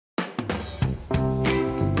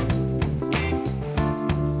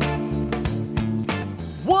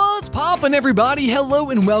poppin', everybody?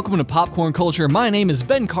 Hello and welcome to Popcorn Culture. My name is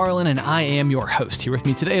Ben Carlin and I am your host. Here with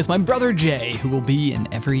me today is my brother Jay, who will be in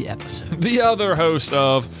every episode. The other host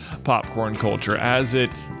of Popcorn Culture, as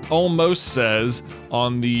it almost says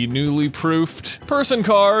on the newly proofed person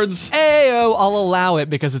cards. Ayo, I'll allow it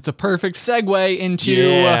because it's a perfect segue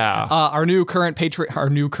into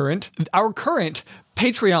our current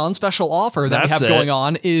Patreon special offer that we have going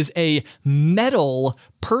on is a metal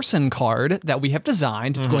person card that we have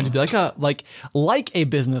designed. It's going to be like a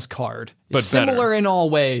business card, but similar better in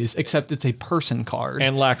all ways, except it's a person card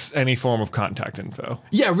and lacks any form of contact info.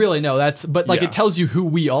 Yeah, really, no, it tells you who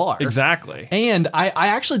we are. Exactly. And I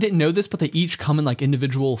actually didn't know this, but they each come in like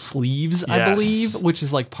individual sleeves, I believe, which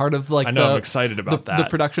is like part of like I'm excited about the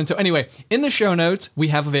production. So anyway, in the show notes, we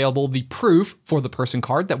have available the proof for the person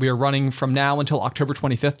card that we are running from now until October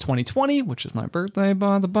 25th, 2020, which is my birthday,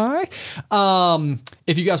 by the by.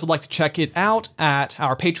 If you guys would like to check it out at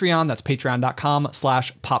our Patreon, that's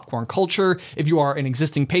patreon.com/popcornculture. If you are an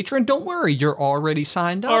existing patron, don't worry, you're already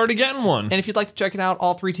signed up. Already getting one. And if you'd like to check it out,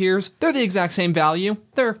 all three tiers, they're the exact same value.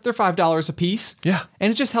 They're $5 a piece. Yeah.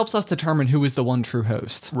 And it just helps us determine who is the one true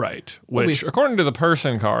host. Right. Which, according to the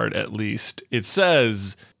person card, at least, it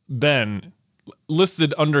says Ben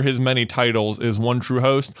listed under his many titles is one true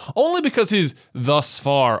host, only because he's thus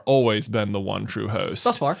far always been the one true host.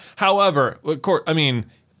 Thus far. However, I mean,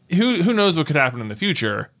 who knows what could happen in the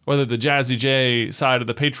future? Whether the Jazzy J side of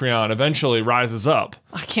the Patreon eventually rises up.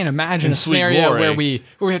 I can't imagine a scenario where we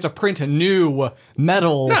have to print a new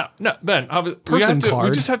metal. No, Ben. We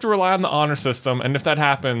just have to rely on the honor system, and if that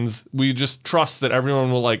happens, we just trust that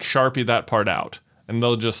everyone will like Sharpie that part out, and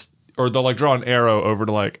they'll draw an arrow over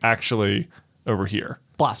to like actually over here.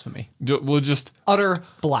 Blasphemy. We'll just utter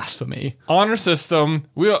blasphemy. Honor system.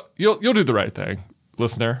 You'll do the right thing,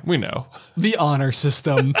 listener. We know. The honor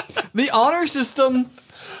system. The honor system,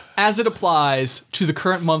 as it applies to the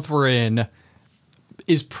current month we're in,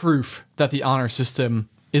 is proof that the honor system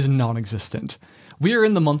is non-existent. We are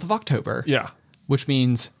in the month of October. Yeah. Which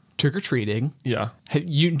means trick-or-treating. Yeah. Do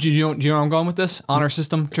you know where I'm going with this? Honor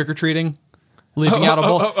system, trick-or-treating. Leaving out a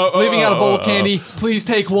bowl of candy. Please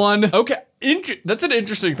take one. Okay. That's an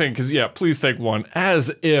interesting thing, because, please take one.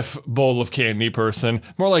 As if bowl of candy person.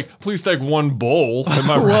 More like, please take one bowl. Am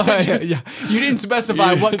I right? Yeah. You didn't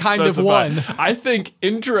specify what kind of one. I think,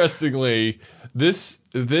 interestingly, this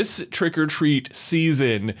trick-or-treat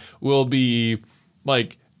season will be,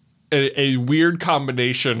 like, a weird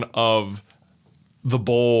combination of the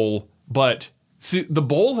bowl, but see, the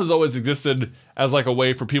bowl has always existed as, like, a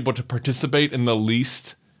way for people to participate in the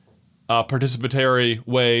least participatory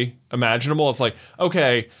way imaginable. It's like,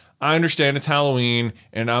 okay, I understand it's Halloween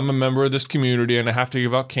and I'm a member of this community and I have to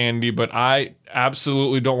give out candy, but I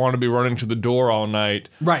absolutely don't want to be running to the door all night.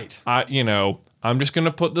 Right. I'm just going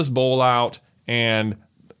to put this bowl out and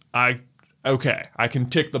I can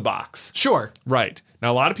tick the box. Sure. Right.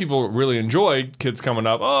 Now, a lot of people really enjoy kids coming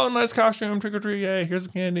up. Oh, nice costume, trick or treat, yay, here's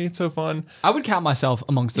the candy, it's so fun. I would count myself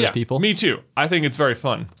amongst those people. Me too. I think it's very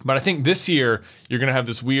fun. But I think this year, you're going to have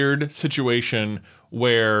this weird situation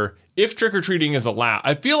where if trick-or-treating is allowed,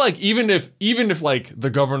 I feel like even if like the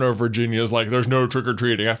governor of Virginia is like, there's no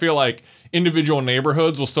trick-or-treating, I feel like individual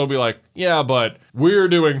neighborhoods will still be like, yeah, but we're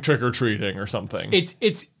doing trick-or-treating or something. It's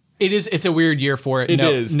a weird year for it.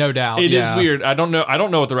 No doubt. It is weird. I don't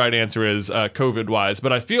know what the right answer is, COVID wise,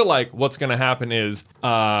 but I feel like what's going to happen is,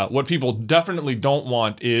 what people definitely don't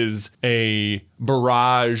want is a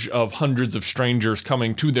barrage of hundreds of strangers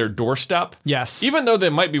coming to their doorstep. Yes. Even though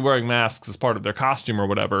they might be wearing masks as part of their costume or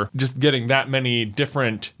whatever, just getting that many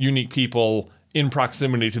different unique people in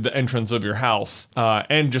proximity to the entrance of your house,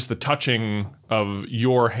 and just the touching of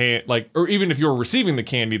your hand, like, or even if you're receiving the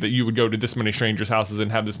candy, that you would go to this many strangers' houses and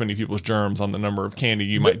have this many people's germs on the number of candy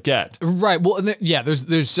you might get. Right. Well,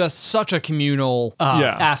 there's just such a communal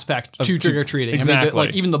aspect to trick-or-treating. Exactly. I mean,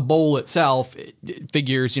 like even the bowl itself, it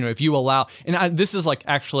figures, if you allow, and this is like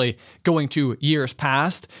actually going to years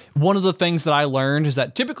past. One of the things that I learned is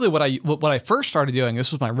that typically what I first started doing,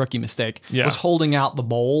 this was my rookie mistake, was holding out the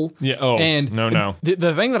bowl. Yeah. Oh, and no.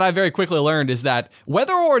 The thing that I very quickly learned is that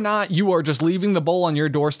whether or not you are just leaving the bowl on your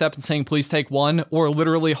doorstep and saying, please take one, or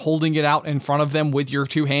literally holding it out in front of them with your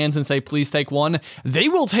two hands and say, please take one, they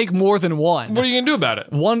will take more than one. What are you gonna do about it?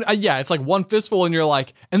 It's like one fistful and you're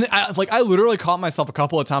like, and then I literally caught myself a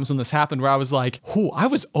couple of times when this happened where I was like, I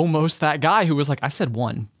was almost that guy who was like, I said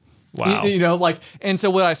one. Wow. And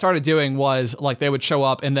so what I started doing was like they would show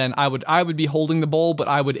up and then I would be holding the bowl, but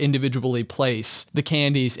I would individually place the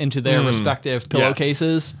candies into their respective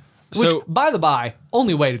pillowcases. Which, by the by,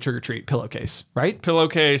 only way to trick or treat, pillowcase, right?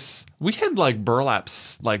 Pillowcase. We had like burlap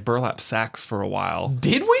sacks for a while.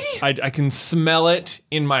 Did we? I can smell it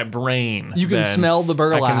in my brain. You can smell the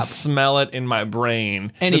burlap. I can smell it in my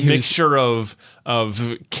brain. The Anywho's- mixture of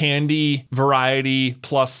candy variety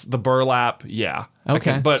plus the burlap. Yeah.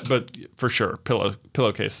 Okay. But for sure,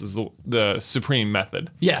 pillowcase is the supreme method.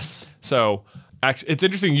 Yes. So actually, it's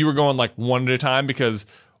interesting you were going like one at a time because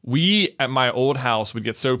we at my old house would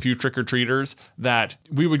get so few trick-or-treaters that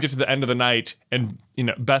we would get to the end of the night and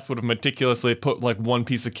Beth would have meticulously put like one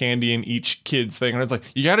piece of candy in each kid's thing. And it's like,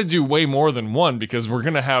 you got to do way more than one because we're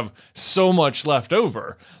going to have so much left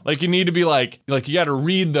over. Like you need to be like you got to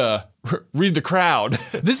read the crowd.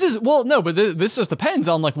 This just depends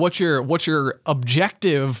on like what your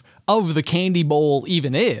objective of the candy bowl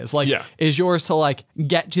even is. Like, is yours to like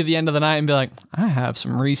get to the end of the night and be like, I have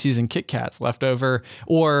some Reese's and Kit Kats left over,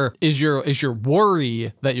 or is your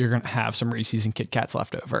worry that you're gonna have some Reese's and Kit Kats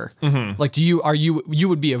left over? Like, you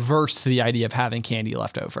would be averse to the idea of having candy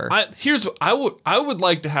left over? I would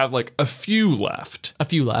like to have like a few left,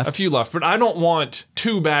 but I don't want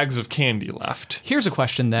 2 bags of candy left. Here's a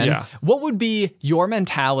question then. Yeah. What would be your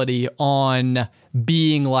mentality on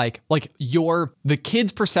being like the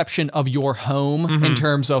kid's perception of your home in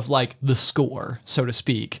terms of like the score, so to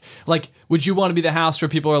speak? Like, would you want to be the house where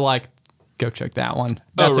people are like, go check that one.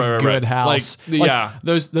 That's a good house. Like,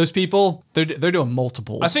 those people, they're doing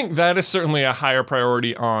multiples. I think that is certainly a higher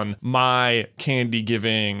priority on my candy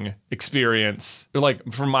giving experience,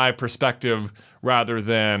 like from my perspective, rather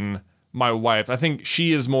than my wife. I think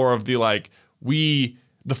she is more of the like,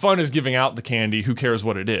 the fun is giving out the candy. Who cares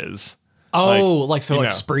what it is? Oh, like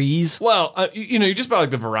sprees? Well, you just buy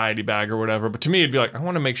like the variety bag or whatever. But to me, it'd be like, I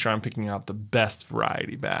want to make sure I'm picking out the best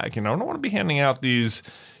variety bag. I don't want to be handing out these,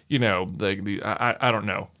 I don't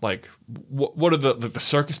know, like what are the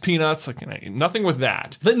circus peanuts? Like, nothing with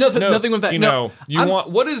that. Nothing with that.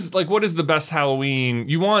 What is the best Halloween?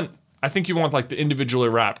 I think you want like the individually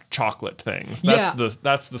wrapped chocolate things.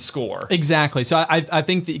 That's the score. Exactly. So I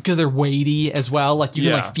think because they're weighty as well, like you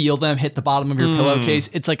can like feel them hit the bottom of your pillowcase.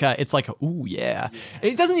 It's like ooh yeah.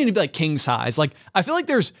 It doesn't need to be like king size. Like I feel like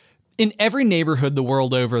there's in every neighborhood the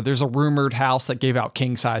world over, there's a rumored house that gave out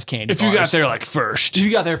king size candy bars. If you got there like first. You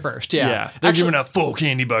got there first, yeah. Yeah. They're giving out full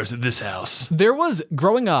candy bars at this house.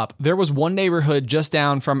 Growing up, there was one neighborhood just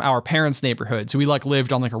down from our parents' neighborhood. So we like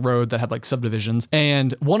lived on like a road that had like subdivisions.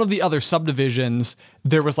 And one of the other subdivisions,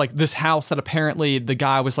 there was like this house that apparently the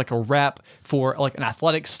guy was like a rep for like an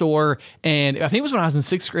athletic store. And I think it was when I was in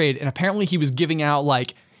 6th grade. And apparently he was giving out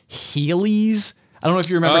like heelies. I don't know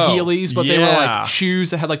if you remember heelies, but they were like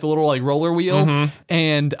shoes that had like the little like roller wheel.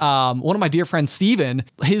 And one of my dear friends, Steven,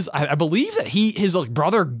 I believe that his like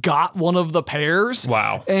brother got one of the pairs.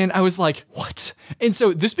 Wow. And I was like, what? And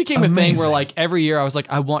so this became a thing where like every year I was like,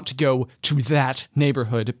 I want to go to that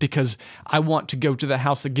neighborhood because I want to go to the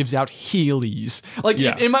house that gives out heelies. Like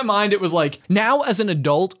in my mind, it was like, now as an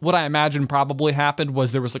adult, what I imagine probably happened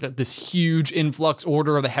was there was like this huge influx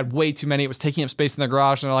order. They had way too many. It was taking up space in their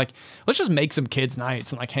garage. And they're like, let's just make some kids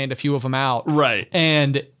nights and like hand a few of them out. Right.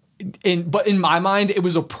 But in my mind, it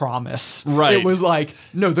was a promise. Right. It was like,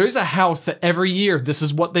 no, there's a house that every year, this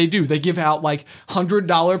is what they do. They give out like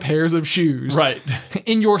 $100 pairs of shoes. Right.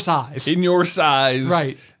 In your size.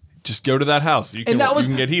 Right. Just go to that house. You can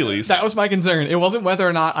get heelies. That was my concern. It wasn't whether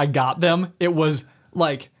or not I got them. It was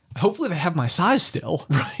like, hopefully they have my size still.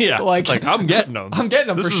 Yeah. Like I'm getting them. I'm getting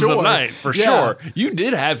them for sure. This is the night, for sure. You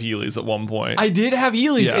did have heelies at one point. I did have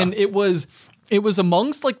heelies, and it was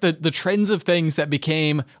amongst like the trends of things that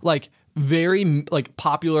became like very like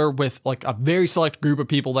popular with like a very select group of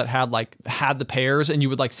people that had the pairs, and you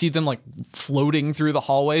would like see them like floating through the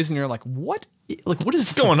hallways, and you're like, what is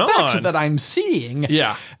this going on that I'm seeing?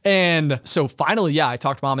 Yeah. And so finally, I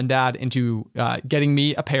talked Mom and Dad into getting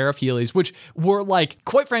me a pair of Heelys, which were like,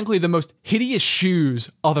 quite frankly, the most hideous shoes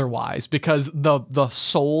otherwise, because the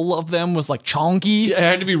sole of them was like chonky. Yeah, it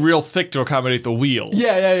had to be real thick to accommodate the wheel.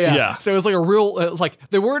 Yeah. So it was like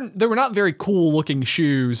they were not very cool looking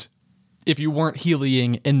shoes if you weren't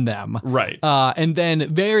heelying in them. Right. And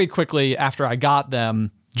then very quickly after I got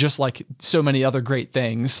them, just like so many other great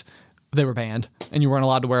things, they were banned and you weren't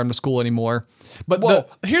allowed to wear them to school anymore. But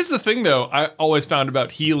here's the thing though, I always found about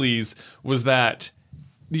Heelys was that,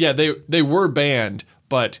 they were banned,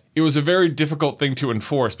 but it was a very difficult thing to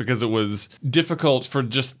enforce because it was difficult for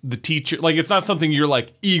just the teacher. Like, it's not something you're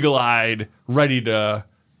like eagle-eyed, ready to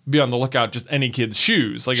be on the lookout, just any kid's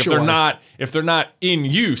shoes. Like, if they're not in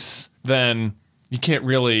use, then you can't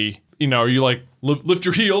really, you like lift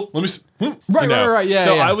your heel. Let me, right, yeah.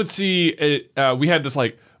 So I would see it, we had this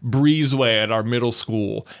like breezeway at our middle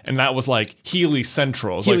school, and that was like Healy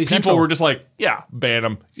Central. It's Healy like Central. people were just like, yeah, ban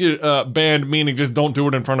them. Banned meaning just don't do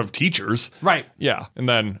it in front of teachers. Right. Yeah. And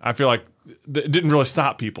then I feel like it didn't really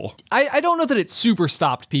stop people. I don't know that it super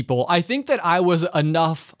stopped people. I think that I was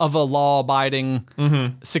enough of a law-abiding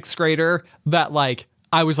sixth grader that like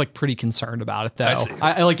I was like pretty concerned about it though. I see.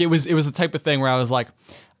 I like it was the type of thing where I was like,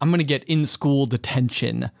 I'm gonna get in-school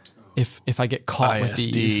detention if I get caught with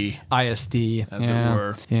these. ISD. As it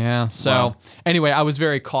were. Yeah. So anyway, I was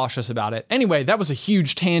very cautious about it. Anyway, that was a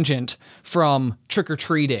huge tangent from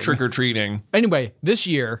trick-or-treating. Trick-or-treating. Anyway, this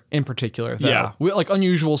year in particular, though, Yeah. like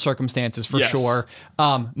unusual circumstances for Yes. sure.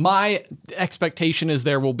 My expectation is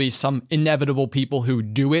there will be some inevitable people who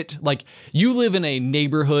do it. Like you live in a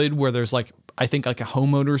neighborhood where there's like, I think like a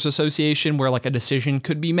homeowners association where like a decision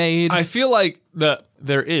could be made. I feel like that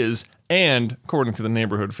there is, and according to the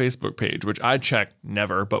neighborhood Facebook page, which I check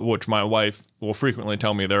never, but which my wife will frequently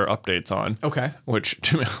tell me there are updates on. Okay. Which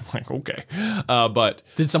to me, I'm like, okay. But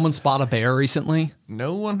Did someone spot a bear recently?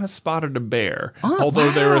 no one has spotted a bear. Oh,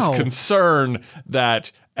 although there is wow. concern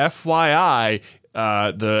that FYI,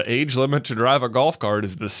 the age limit to drive a golf cart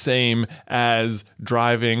is the same as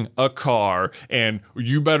driving a car. And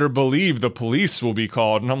you better believe the police will be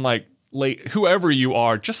called. And I'm like, whoever you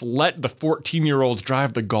are, just let the 14-year-olds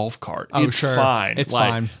drive the golf cart. Oh, it's sure. fine. It's like,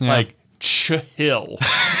 fine. Yeah. Like, chill.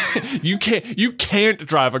 You can't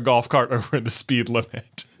drive a golf cart over the speed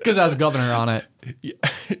limit. Because it has a governor on it.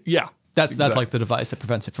 Yeah. That's exactly. like the device that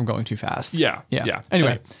prevents it from going too fast. Yeah.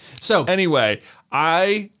 Anyway, so Anyway,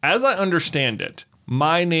 as I understand it,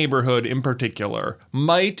 my neighborhood in particular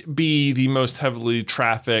might be the most heavily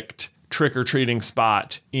trafficked trick-or-treating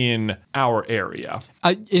spot in our area.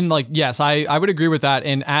 yes, I would agree with that.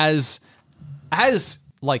 And as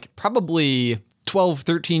like probably 12,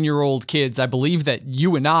 13-year-old kids, I believe that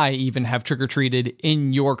you and I even have trick-or-treated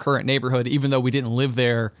in your current neighborhood, even though we didn't live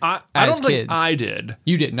there I as don't kids. think I did.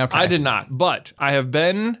 You didn't, okay. I did not, but I've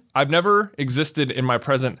never existed in my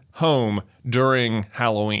present home during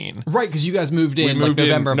Halloween. Right, because you guys moved in We moved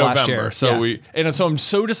November in of last year. So Yeah. so I'm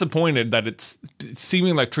so disappointed that it's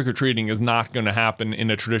seeming like trick-or-treating is not going to happen in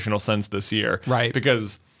a traditional sense this year. Right.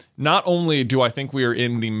 Because not only do I think we are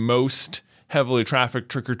in the most heavily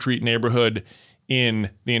trafficked trick-or-treat neighborhood in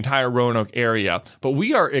the entire Roanoke area, but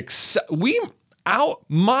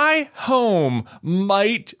my home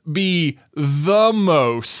might be the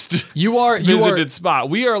most visited spot.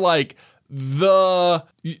 We are like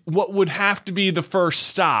what would have to be the first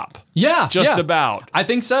stop. Yeah, just yeah. about. I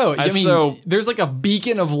think so. I mean, so- there's like a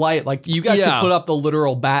beacon of light. Like you guys Yeah. could put up the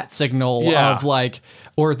literal bat signal Yeah. of like,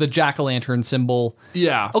 or the jack-o'-lantern symbol.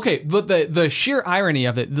 Yeah. Okay, but the sheer irony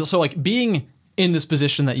of it, so like being in this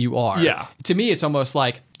position that you are, Yeah. to me it's almost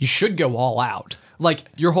like you should go all out. Like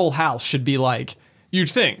your whole house should be like You'd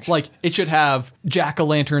think. it should have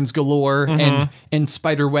jack-o'-lanterns galore and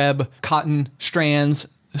spider web cotton strands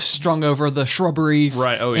strung over the shrubberies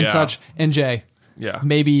Right, oh, and yeah. such. And Jay, Yeah.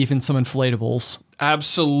 maybe even some inflatables.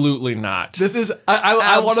 Absolutely not. This is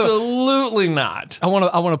I want to Absolutely not. I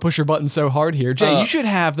want to push your button so hard here. Jay, you should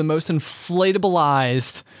have the most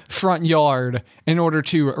inflatablized front yard in order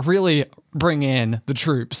to really bring in the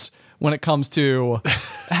troops when it comes to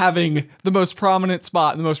having the most prominent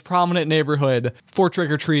spot in the most prominent neighborhood for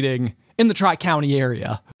trick-or-treating in the Tri-County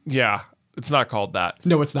area. Yeah. It's not called that.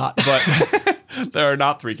 No, it's not. But there are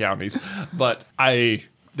not 3 counties. But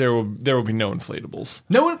there will be no inflatables.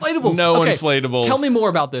 No inflatables. No Okay, inflatables. Tell me more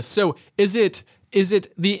about this. So is it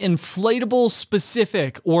the inflatable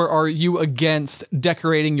specific, or are you against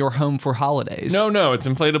decorating your home for holidays? No, it's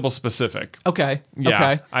inflatable specific. Okay. Yeah,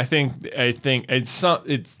 Okay. I think it's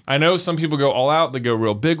I know some people go all out, they go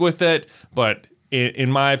real big with it, but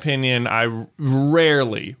in my opinion, I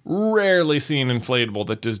rarely see an inflatable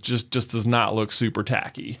that just does not look super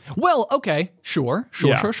tacky. Well, okay, sure.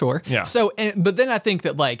 Yeah. So, but then I think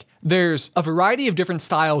that like there's a variety of different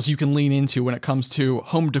styles you can lean into when it comes to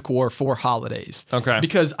home decor for holidays. Okay.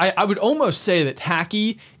 Because I would almost say that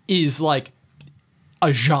tacky is like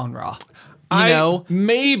a genre. You know?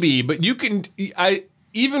 Maybe, but you can.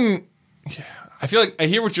 I feel like I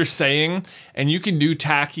hear what you're saying, and you can do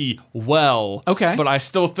tacky well. Okay. But I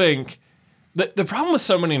still think that the problem with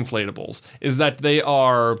so many inflatables is that they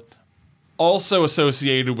are also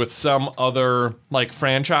associated with some other like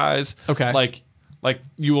franchise. Okay. Like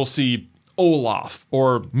you will see Olaf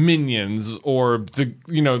or Minions or the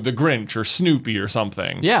Grinch or Snoopy or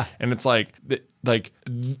something. Yeah. And it's like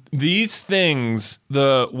these things,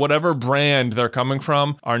 the whatever brand they're coming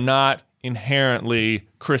from, are not inherently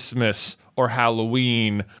Christmas or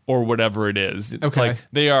Halloween or whatever it is. It's Okay. like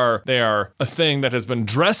they are a thing that has been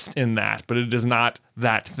dressed in that, but it is not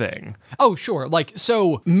that thing. Oh, sure. Like,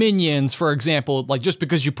 so Minions, for example, like just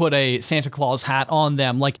because you put a Santa Claus hat on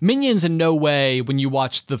them, like Minions in no way when you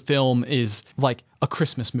watch the film is like a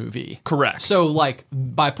Christmas movie. Correct. So like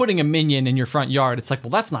by putting a Minion in your front yard, it's like,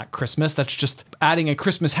 well, that's not Christmas. That's just adding a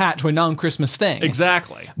Christmas hat to a non-Christmas thing.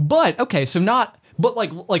 Exactly. But okay, so not, but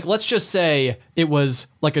like let's just say it was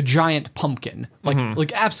like a giant pumpkin,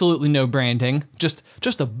 like absolutely no branding, just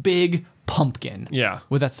a big pumpkin. Yeah.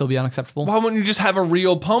 Would that still be unacceptable? Why wouldn't you just have a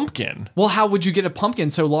real pumpkin? Well, how would you get a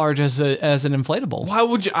pumpkin so large as an inflatable? Why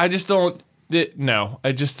would you? I just don't. No,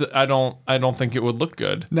 I don't think it would look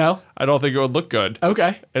good. No? I don't think it would look good.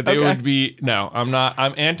 Okay. It would be no. I'm not.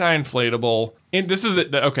 I'm anti-inflatable. And this is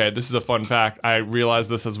it. Okay, this is a fun fact. I realized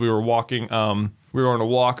this as we were walking. We were on a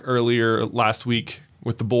walk earlier last week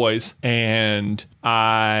with the boys, and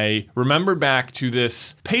I remembered back to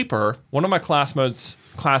this paper one of my classmates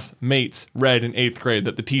read in 8th grade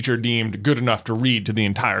that the teacher deemed good enough to read to the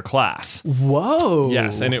entire class. Whoa.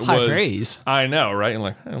 Yes, and it high was praise. I know, right? And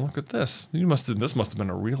like, hey, look at this. This must have been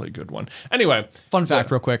a really good one. Anyway, Fun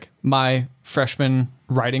fact, real quick. My freshman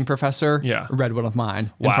writing professor read one of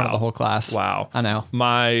mine in front of the whole class. Wow. I know.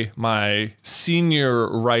 My senior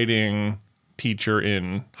writing teacher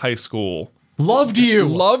in high school Loved you.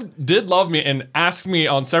 did love me and asked me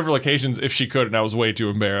on several occasions if she could, and I was way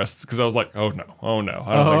too embarrassed because I was like, oh no,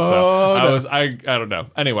 I don't think so. I don't know.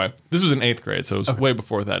 Anyway, this was in 8th grade, so it was way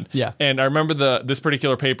before then. Yeah. And I remember this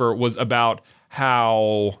particular paper was about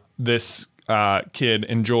how this kid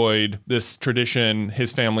enjoyed this tradition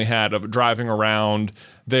his family had of driving around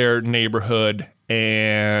their neighborhood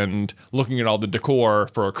and looking at all the decor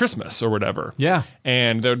for Christmas or whatever. Yeah.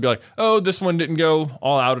 And they would be like, oh, this one didn't go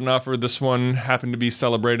all out enough, or this one happened to be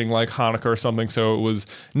celebrating like Hanukkah or something, so it was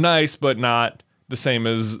nice, but not the same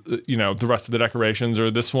as, the rest of the decorations,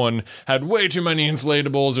 or this one had way too many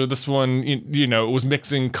inflatables, or this one, it was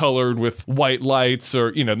mixing colored with white lights,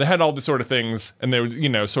 or, they had all these sort of things, and they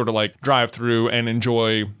would, sort of like drive through and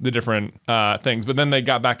enjoy the different things. But then they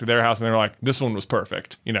got back to their house and they were like, this one was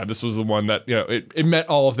perfect. This was the one that, it met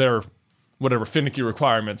all of their whatever finicky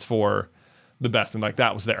requirements for the best, and like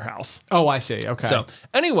that was their house. Oh, I see. Okay. So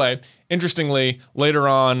anyway, interestingly, later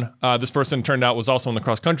on, this person turned out was also on the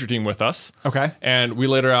cross country team with us. Okay. And we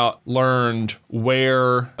later out learned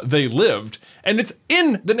where they lived, and it's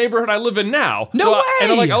in the neighborhood I live in now. No way!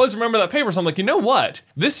 And I always remember that paper. So I'm like, you know what?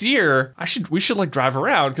 This year we should like drive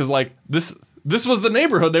around, because like this was the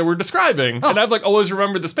neighborhood they were describing. And I've like always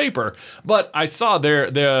remembered this paper. But I saw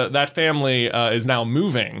that family is now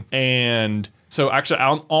moving, and so actually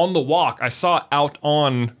on the walk, I saw out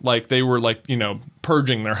on, like, they were like,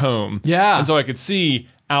 purging their home. Yeah. And so I could see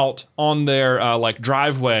out on their like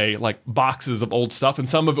driveway, like boxes of old stuff. And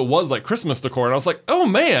some of it was like Christmas decor. And I was like, oh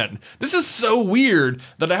man, this is so weird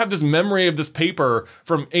that I have this memory of this paper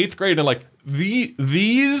from 8th grade. And like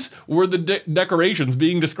these were the decorations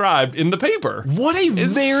being described in the paper. What a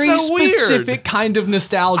It's very so specific weird. kind of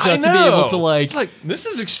nostalgia I to be able to like. It's like, this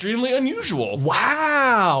is extremely unusual.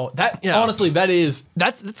 Wow. Honestly,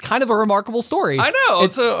 that's kind of a remarkable story. I know.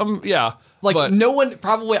 So yeah. Like but, no one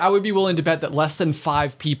probably, I would be willing to bet that less than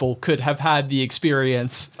 5 people could have had the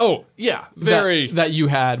experience. Oh yeah, very that you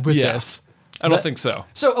had with this. I don't think so.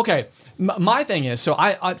 So okay, my thing is, so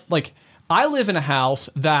I live in a house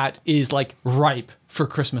that is like ripe for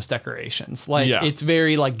Christmas decorations. Like it's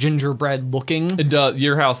very like gingerbread looking. It does.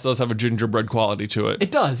 Your house does have a gingerbread quality to it. It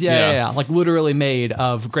does. Yeah. Like literally made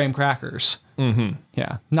of graham crackers. Mm-hmm.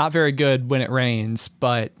 Yeah. Not very good when it rains,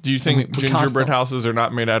 but do you think gingerbread houses are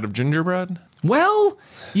not made out of gingerbread? Well,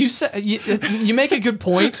 you said you make a good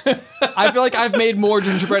point. I feel like I've made more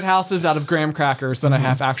gingerbread houses out of graham crackers than I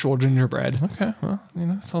have actual gingerbread. Okay, well,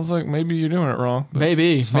 sounds like maybe you're doing it wrong.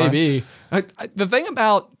 Maybe. The thing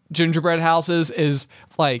about gingerbread houses is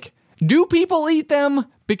like, do people eat them?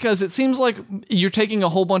 Because it seems like you're taking a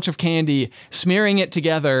whole bunch of candy, smearing it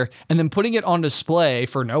together, and then putting it on display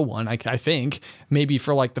for no one, I think. Maybe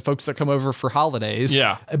for like the folks that come over for holidays.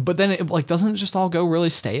 Yeah. But then it like, doesn't it just all go really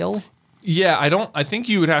stale? Yeah, I think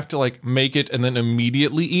you would have to like make it and then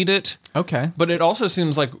immediately eat it. Okay. But it also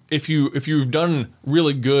seems like if you've done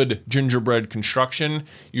really good gingerbread construction,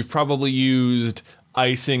 you've probably used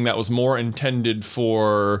icing that was more intended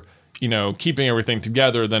for, you know, keeping everything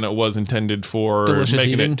together than it was intended for Delicious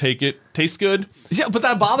making eating. it taste good. Yeah, but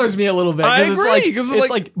that bothers me a little bit. I It's like, agree, 'cause it's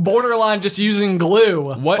like borderline just using glue.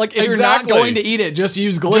 What? Like if you're Exactly. not going to eat it, just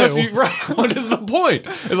use glue. Right. What is the point?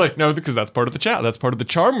 It's like, no, because that's part of the That's part of the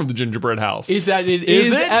charm of the gingerbread house. Is that it Is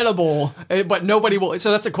is it? edible, but nobody will.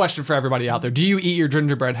 So that's a question for everybody out there. Do you eat your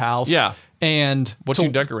gingerbread house? Yeah. And What do you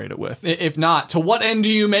decorate it with? if not, to what end do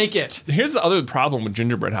you make it? Here's the other problem with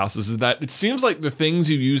gingerbread houses is that it seems like the things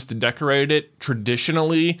you use to decorate it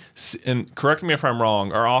traditionally, and correct me if I'm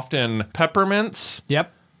wrong, are often peppermints,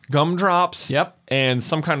 Yep. gumdrops, Yep. and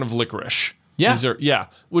some kind of licorice. Yeah.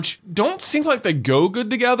 Which don't seem like they go good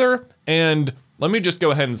together. And let me just go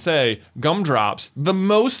ahead and say, gumdrops, the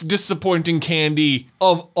most disappointing candy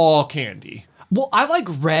of all candy. Well, I like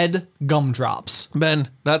red gumdrops. Ben,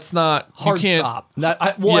 that's not Hard you can't, stop.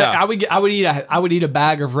 I would eat a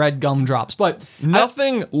bag of red gumdrops, but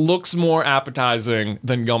Nothing looks more appetizing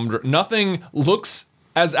than gumdrop. Nothing looks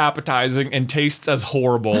as appetizing and tastes as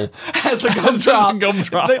horrible as a gumdrop.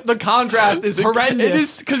 gumdrop. The contrast is horrendous. It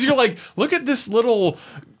is because you're like, look at this little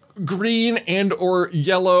green and or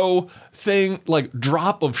yellow thing, like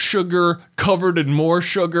drop of sugar covered in more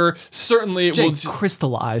sugar. Certainly it will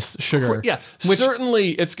crystallized sugar. Yeah, certainly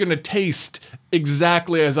it's gonna taste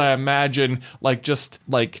exactly as I imagine, like just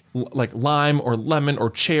like lime or lemon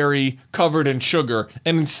or cherry covered in sugar.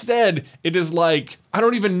 And instead it is like, I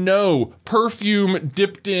don't even know, perfume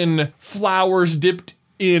dipped in flowers, dipped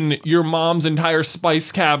in your mom's entire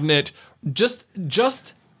spice cabinet. Just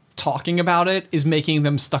talking about it is making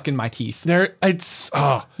them stuck in my teeth.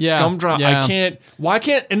 Gumdrop. Yeah. Why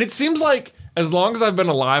can't, and it seems like as long as I've been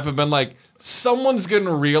alive, I've been like, someone's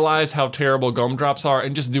gonna realize how terrible gumdrops are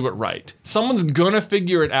and just do it right. Someone's gonna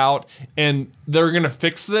figure it out and they're gonna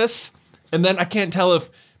fix this. And then I can't tell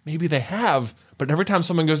if maybe they have, but every time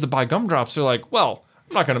someone goes to buy gumdrops, they're like, well,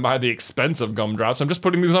 I'm not gonna buy the expensive gumdrops. I'm just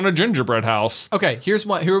putting these on a gingerbread house. Okay, here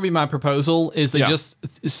would be my proposal is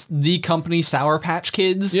the company Sour Patch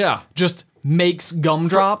Kids just makes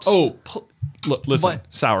gumdrops. Look, listen,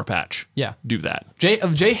 Sour Patch. Yeah. Do that.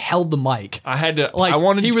 Jay held the mic. I had to, Like,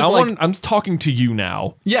 I'm talking to you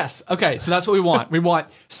now. Yes. Okay. So that's what we want. We want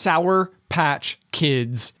Sour Patch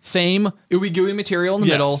Kids. Same ooey gooey material in the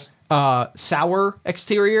middle. Sour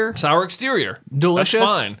exterior. Sour exterior. Delicious.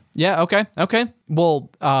 That's fine. Yeah. Okay. Okay. Well,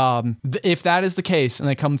 if that is the case and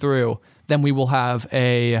they come through, then we will have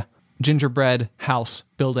a gingerbread house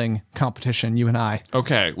building competition, you and I.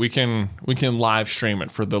 Okay, we can live stream it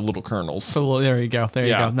for the little kernels. So there you go. There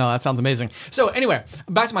you go. No, that sounds amazing. So anyway,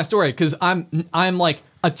 back to my story, because I'm like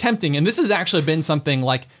attempting, and this has actually been something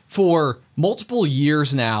like for multiple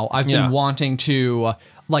years now. I've been wanting to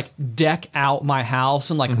like deck out my house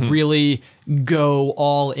and like really go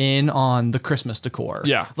all in on the Christmas decor.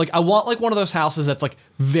 Yeah. Like I want like one of those houses that's like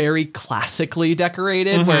very classically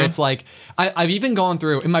decorated where it's like, I've even gone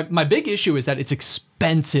through, and my big issue is that it's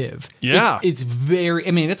expensive. Yeah. It's very,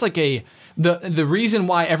 I mean, it's like the reason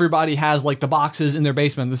why everybody has like the boxes in their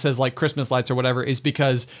basement that says like Christmas lights or whatever is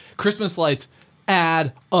because Christmas lights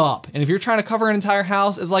add up. And if you're trying to cover an entire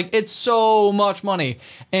house, it's so much money.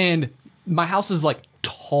 And my house is like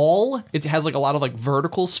tall. It has like a lot of like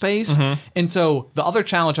vertical space. And so the other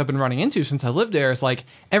challenge I've been running into since I lived there is like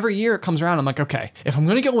every year it comes around, I'm like, okay, if I'm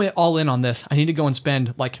going to go all in on this, I need to go and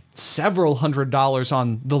spend like several $100s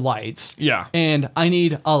on the lights. Yeah. And I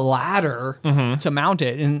need a ladder to mount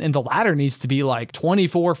it. And the ladder needs to be like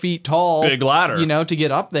 24 feet tall. Big ladder. You know, to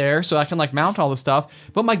get up there so I can like mount all the stuff.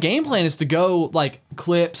 But my game plan is to go like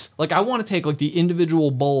clips. Like I want to take like the individual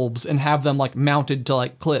bulbs and have them like mounted to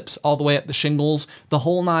like clips all the way up the shingles, the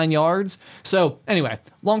whole 9 yards. So anyway,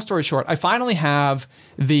 long story short, I finally have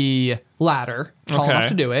the ladder tall enough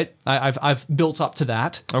to do it. I've built up to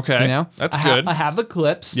that. Okay, you know, that's good. I have the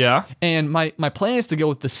clips. Yeah, and my plan is to go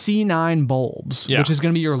with the C9 bulbs, which is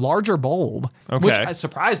going to be your larger bulb. Okay, which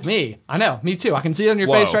surprised me. I know, me too. I can see it on your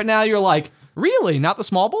face right now. You're like, really, not the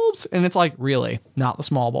small bulbs? And it's like, really, not the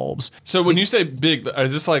small bulbs. So when you say big,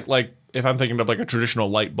 is this like if I'm thinking of like a traditional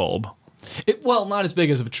light bulb? Well, not as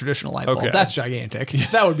big as a traditional light bulb. Okay. That's gigantic.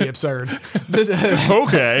 That would be absurd.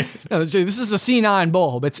 Okay. No, this is a C9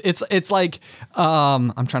 bulb. It's like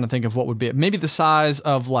I'm trying to think of what would be maybe the size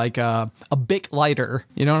of like a Bic lighter.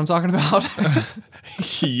 You know what I'm talking about?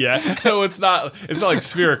 Yeah. So it's not like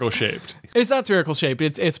spherical shaped. It's not spherical shape.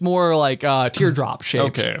 It's more like teardrop shape.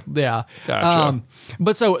 Okay. Yeah. Gotcha.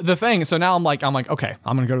 But so the thing, so now I'm like, okay,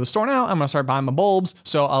 I'm gonna go to the store now. I'm gonna start buying my bulbs,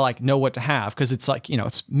 so I like know what to have, because it's like,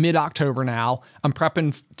 it's mid-October now. I'm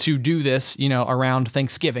prepping to do this, around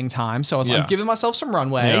Thanksgiving time. So I'm giving myself some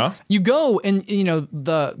runway. Yeah. You go and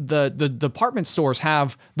the department stores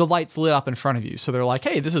have the lights lit up in front of you, so they're like,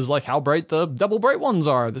 hey, this is like how bright the double bright ones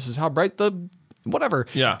are. This is how bright the whatever.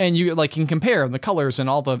 Yeah. And you like can compare the colors and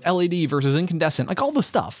all the LED versus incandescent, like all the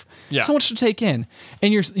stuff. Yeah. So much to take in.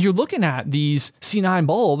 And you're looking at these C9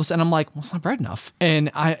 bulbs, and I'm like, well, it's not bright enough. And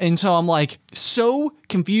so I'm like so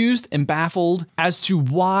confused and baffled as to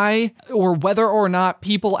why or whether or not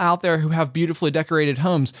people out there who have beautifully decorated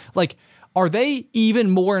homes, like, are they even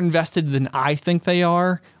more invested than I think they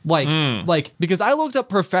are? Like, because I looked up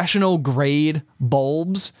professional grade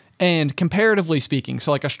bulbs, and comparatively speaking,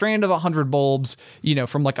 so like a strand of 100 bulbs,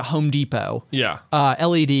 from like a Home Depot,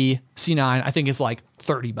 LED C9, I think is like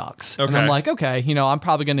 $30. Okay. And I'm like, okay, I'm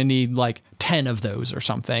probably going to need like 10 of those or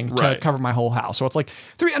something to cover my whole house. So it's like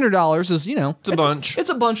 $300 is, it's a bunch.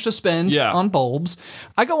 It's a bunch to spend Yeah. on bulbs.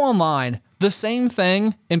 I go online, the same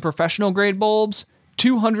thing in professional grade bulbs,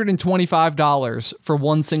 $225 for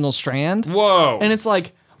one single strand. Whoa. And it's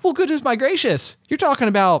like, well, goodness my gracious, you're talking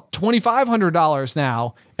about $2,500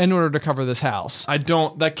 now in order to cover this house.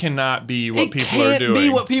 That cannot be what people are Can't doing. be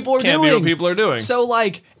what people are doing. Can't be what people are doing. So,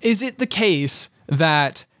 like, is it the case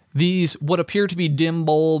that these what appear to be dim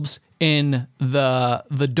bulbs in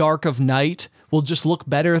the dark of night will just look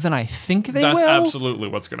better than I think they will? That's absolutely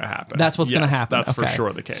what's going to happen. That's what's going to happen. That's for Okay.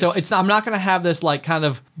 sure the case. So I'm not going to have this like kind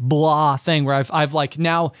of blah thing where I've like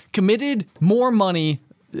now committed more money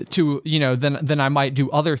to than I might do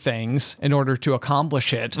other things in order to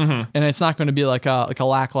accomplish it, and it's not going to be like a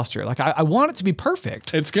lackluster. Like I want it to be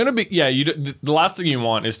perfect. It's going to be the last thing you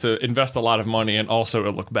want is to invest a lot of money and also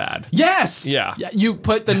it look bad. Yes. Yeah. You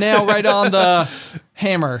put the nail right on the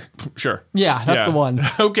hammer. Sure. Yeah, that's the one.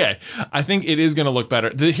 Okay. I think it is going to look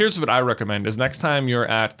better. Here's what I recommend is next time you're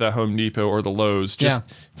at the Home Depot or the Lowe's, just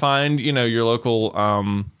find, your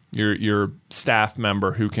local your staff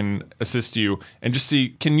member who can assist you and just see,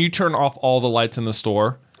 can you turn off all the lights in the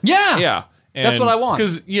store? Yeah. Yeah. That's what I want.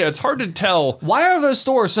 Because, it's hard to tell. Why are those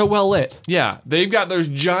stores so well lit? Yeah. They've got those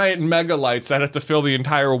giant mega lights that have to fill the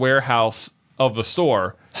entire warehouse of the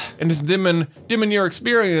store. And it's dimming your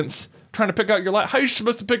experience trying to pick out your light. How are you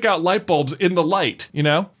supposed to pick out light bulbs in the light,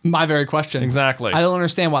 My very question. Exactly. I don't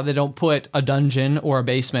understand why they don't put a dungeon or a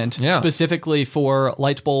basement specifically for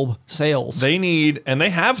light bulb sales. They need, and they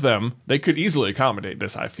have them, they could easily accommodate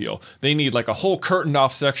this, I feel. They need like a whole curtained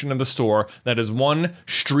off section of the store that is one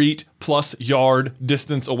street plus yard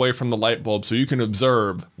distance away from the light bulb so you can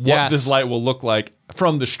observe what this light will look like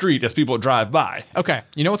from the street as people drive by. Okay,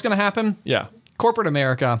 you know what's going to happen? Yeah. Corporate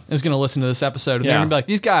America is going to listen to this episode and they're going to be like,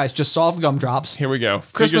 these guys just solved gumdrops. Here we go.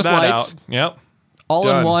 Christmas Figure that lights. out. Yep. All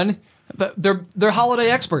Done. in one. They're holiday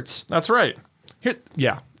experts. That's right.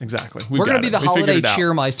 Yeah, exactly. We're going to be the holiday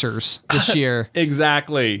cheermeisters this year.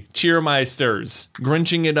 Exactly. Cheermeisters.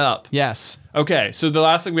 Grinching it up. Yes. Okay, so the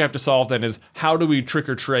last thing we have to solve then is how do we trick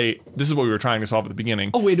or treat? This is what we were trying to solve at the beginning.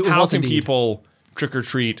 Oh, wait, it how was can indeed. people trick or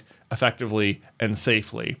treat effectively and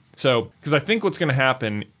safely? So, because I think what's going to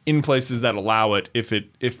happen in places that allow it, if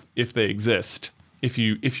they exist, if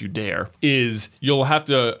you dare, is you'll have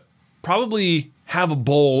to probably have a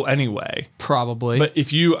bowl anyway. Probably. But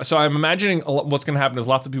so I'm imagining what's going to happen is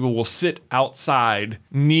lots of people will sit outside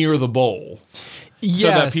near the bowl. Yes. So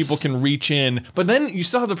that people can reach in. But then you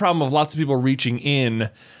still have the problem of lots of people reaching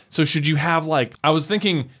in. So should you have I was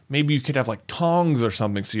thinking maybe you could have tongs or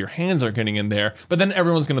something so your hands aren't getting in there, but then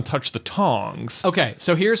everyone's going to touch the tongs. Okay,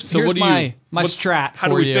 so here's my strat. How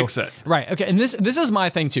do we fix it? Right. Okay, and this is my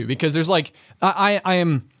thing too, because there's I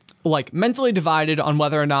am mentally divided on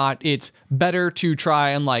whether or not it's better to try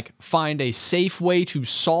and find a safe way to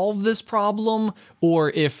solve this problem,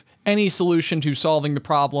 or if any solution to solving the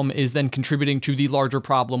problem is then contributing to the larger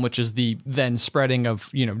problem, which is the then spreading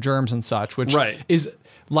of germs and such, which is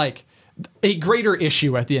a greater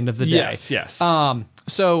issue at the end of the day. Yes.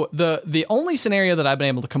 So the only scenario that I've been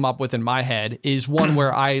able to come up with in my head is one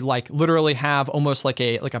where I literally have almost like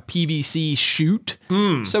a PVC chute,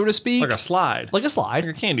 so to speak. Like a slide. Like a slide.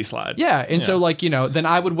 Like a candy slide. Yeah. And so then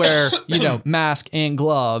I would wear, mask and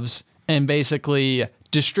gloves and basically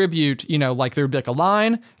distribute, there'd be a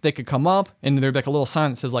line, they could come up and there'd be a little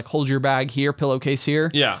sign that says hold your bag here, pillowcase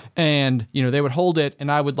here. Yeah. And, they would hold it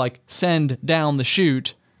and I would send down the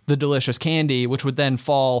chute the delicious candy, which would then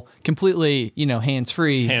fall completely,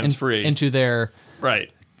 hands-free into their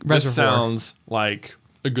right. reservoir. This sounds like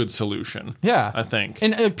a good solution. Yeah. I think.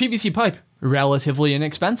 And PVC pipe, relatively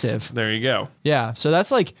inexpensive. There you go. Yeah. So that's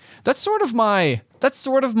sort of my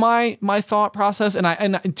thought process.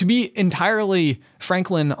 And to be entirely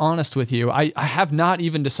Franklin honest with you, I have not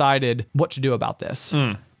even decided what to do about this.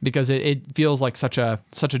 Because it feels like such a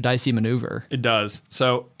dicey maneuver. It does.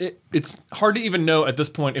 So it's hard to even know at this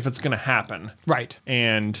point if it's going to happen. Right.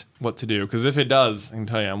 And what to do. Because if it does, I can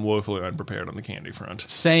tell you I'm woefully unprepared on the candy front.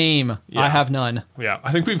 Same. Yeah. I have none. Yeah.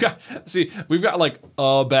 I think we've got like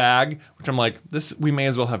a bag, which I'm like, we may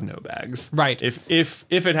as well have no bags. Right. If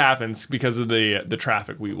it happens because of the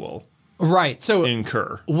traffic we will so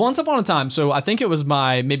incur. Once upon a time, so I think it was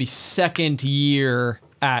my maybe second year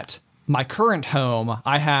at my current home,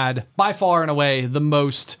 I had by far and away the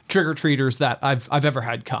most trick-or-treaters that I've ever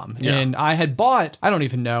had come. Yeah. And I had bought, I don't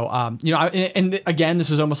even know, and again, this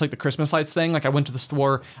is almost like the Christmas lights thing. Like I went to the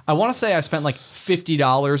store, I want to say I spent like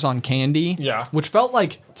 $50 on candy. Yeah. Which felt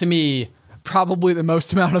like, to me, probably the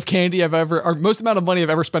most amount of candy most amount of money I've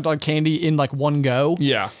ever spent on candy in like one go.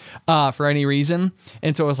 Yeah. For any reason.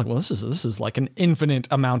 And so I was like, well, this is like an infinite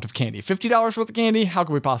amount of candy. $50 worth of candy? How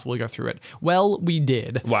could we possibly go through it? Well, we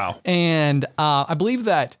did. Wow. And I believe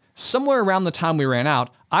that somewhere around the time we ran out,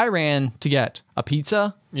 I ran to get a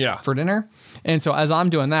pizza for dinner. And so as I'm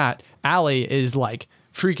doing that, Allie is like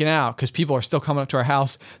freaking out because people are still coming up to our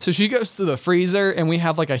house. So she goes to the freezer and we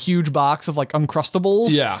have like a huge box of like Uncrustables.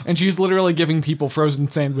 Yeah. And she's literally giving people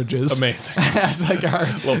frozen sandwiches. Amazing. As like our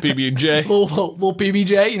little PB&J. little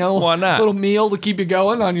PBJ, Why not? Little meal to keep you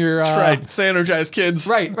going on your... Right. Stay energized, kids.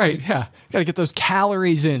 Right, yeah. Got to get those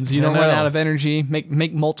calories in so you don't run out of energy.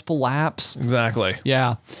 Make multiple laps. Exactly.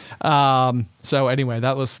 Yeah. So anyway,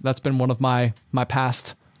 that's been one of my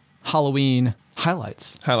past Halloween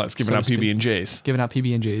highlights. Giving out PB&Js. Giving out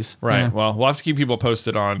PB&Js. Right. Yeah. Well, we'll have to keep people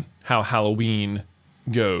posted on how Halloween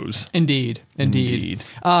goes. Indeed. In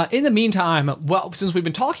the meantime, well, since we've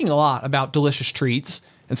been talking a lot about delicious treats,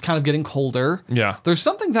 it's kind of getting colder. Yeah. There's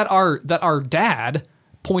something that our dad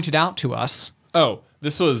pointed out to us. Oh,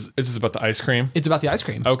 this is about the ice cream? It's about the ice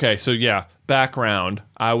cream. Okay, so yeah, background.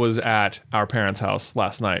 I was at our parents' house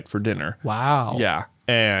last night for dinner. Wow. Yeah.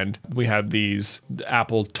 And we had these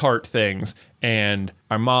apple tart things, and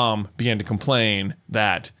our mom began to complain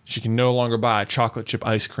that she can no longer buy chocolate chip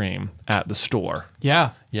ice cream at the store. Yeah.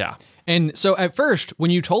 Yeah. And so at first,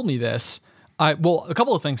 when you told me this, a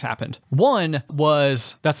couple of things happened. One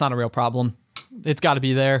was, that's not a real problem. It's got to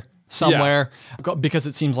be there somewhere because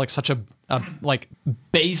it seems like such a like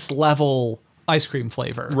base level ice cream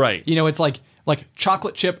flavor. Right. You know, it's like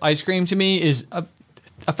chocolate chip ice cream to me is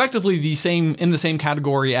effectively in the same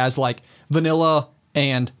category as like vanilla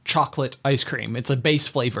and chocolate ice cream. It's a base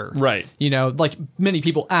flavor. Right. You know, like many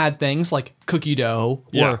people add things like cookie dough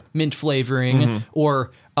or mint flavoring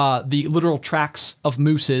or the literal tracks of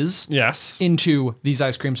mousses into these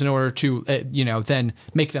ice creams in order to, then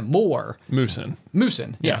make them more.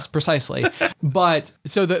 Moussin. Yes, precisely. But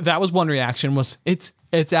so that was one reaction was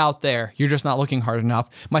it's out there. You're just not looking hard enough.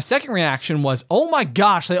 My second reaction was, oh my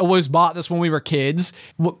gosh, they always bought this when we were kids.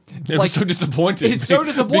 It was so disappointing. It's so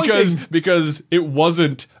disappointing. Because it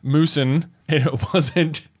wasn't moussin and it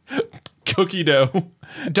wasn't cookie dough.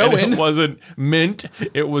 It wasn't mint.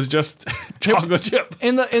 It was just chocolate chip.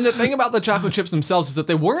 And the thing about the chocolate chips themselves is that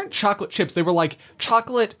they weren't chocolate chips. They were like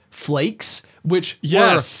chocolate flakes, which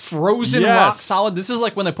were frozen rock solid. This is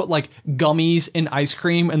like when they put like gummies in ice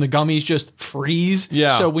cream and the gummies just freeze.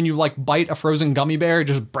 Yeah. So when you like bite a frozen gummy bear, it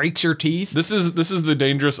just breaks your teeth. This is the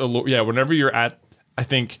dangerous allure. Yeah. Whenever you're at, I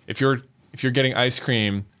think if you're getting ice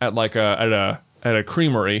cream at like at a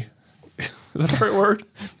creamery. Is that the right word?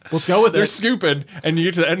 Let's go with it. They're scooping, and you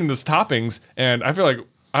get to the end of those toppings, and I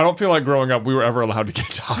don't feel like growing up we were ever allowed to get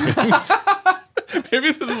toppings.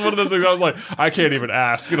 Maybe this is one of those things I was like, I can't even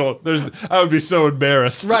ask. I would be so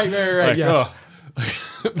embarrassed. Right, like, yes.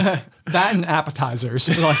 Oh. That and appetizers,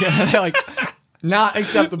 like not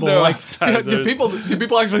acceptable. No, like, do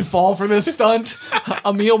people actually fall for this stunt?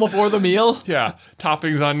 A meal before the meal? Yeah,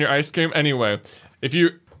 toppings on your ice cream. Anyway, if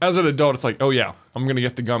you as an adult, it's like, oh yeah, I'm gonna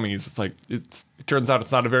get the gummies. It's like it turns out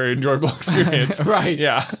it's not a very enjoyable experience. Right.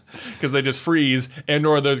 Yeah, because they just freeze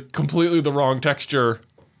or they're completely the wrong texture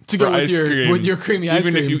to go with your creamy ice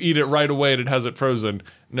cream. Even if you eat it right away and it has it frozen,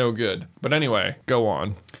 no good. But anyway, go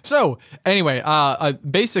on. So anyway,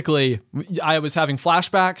 basically, I was having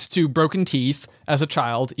flashbacks to broken teeth as a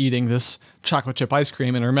child eating this chocolate chip ice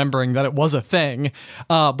cream and remembering that it was a thing.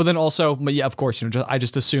 But then also, of course, I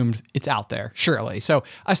just assumed it's out there, surely. So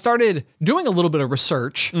I started doing a little bit of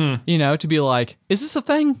research, to be like, is this a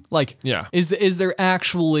thing? Like, is there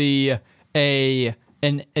actually an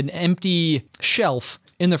empty shelf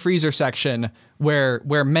in the freezer section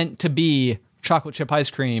where meant to be chocolate chip ice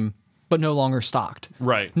cream, but no longer stocked.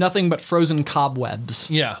 Right. Nothing but frozen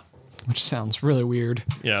cobwebs. Yeah. Which sounds really weird.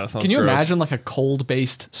 Yeah, that sounds Can you gross. imagine like a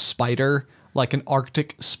cold-based spider, like an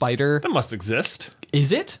Arctic spider? That must exist.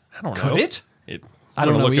 Is it? I don't know. Could it? I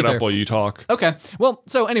don't know. Look it either. up while you talk. Okay. Well,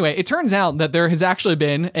 so anyway, it turns out that there has actually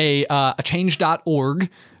been a change.org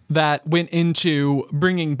that went into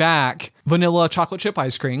bringing back vanilla chocolate chip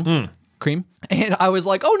ice cream. And I was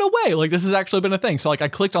like, oh, no way. Like, this has actually been a thing. So like I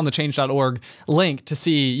clicked on the change.org link to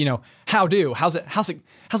see, you know, how's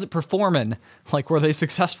it performing? Like, were they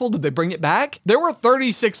successful? Did they bring it back? There were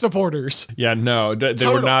 36 supporters. Yeah, no, they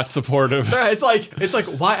were not supportive. It's like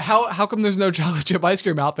why how come there's no chocolate chip ice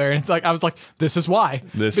cream out there? And it's like I was like, this is why.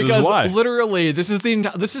 Because literally this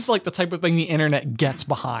is like the type of thing the internet gets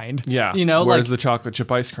behind. Yeah. You know, where's like the chocolate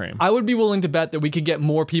chip ice cream? I would be willing to bet that we could get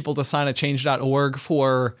more people to sign a change.org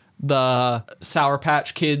for the Sour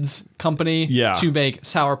Patch Kids company to make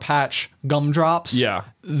Sour Patch gumdrops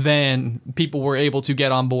than people were able to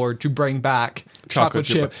get on board to bring back chocolate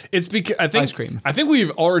chip it's because ice cream. I think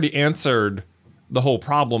we've already answered the whole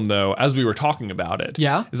problem though as we were talking about it.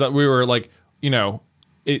 Yeah. Is that we were like, you know,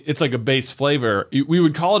 it's like a base flavor. We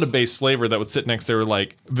would call it a base flavor that would sit next there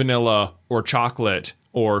like vanilla or chocolate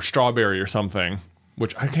or strawberry or something.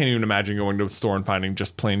 Which I can't even imagine going to a store and finding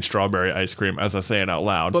just plain strawberry ice cream as I say it out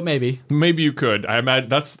loud. But maybe you could. I imagine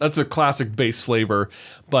that's a classic base flavor.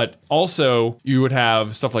 But also you would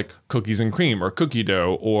have stuff like cookies and cream or cookie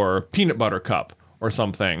dough or peanut butter cup or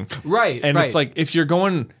something. Right. And it's like if you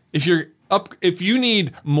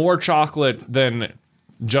need more chocolate than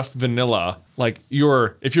just vanilla, like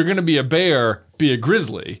if you're gonna be a bear, be a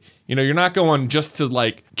grizzly. You know, you're not going just to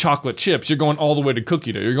like chocolate chips. You're going all the way to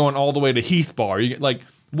cookie dough. You're going all the way to Heath bar. You get like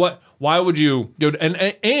what? Why would you go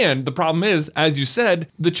to, and the problem is, as you said,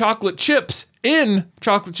 the chocolate chips in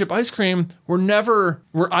chocolate chip ice cream were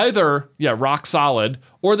either rock solid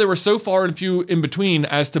or they were so far and few in between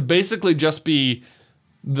as to basically just be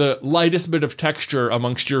the lightest bit of texture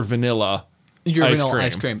amongst your vanilla.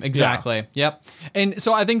 Ice cream. Exactly. Yeah. Yep. And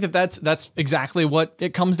so I think that's exactly what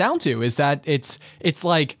it comes down to is that it's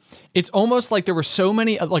like, it's almost like there were so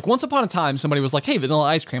many, like once upon a time, somebody was like, hey, vanilla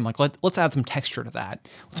ice cream, like let's add some texture to that.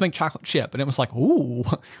 Let's make chocolate chip. And it was like, ooh,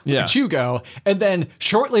 look at you go. And then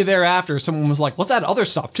shortly thereafter, someone was like, let's add other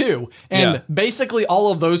stuff too. And basically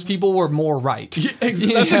all of those people were more right. Yeah, that's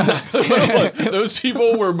exactly what it was. Those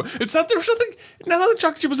people were, it's not, there's nothing, not that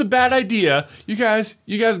chocolate chip was a bad idea. You guys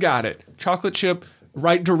got it. Chocolate chip,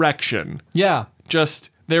 right direction. Yeah.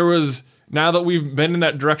 Just, there was, now that we've been in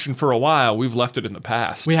that direction for a while, we've left it in the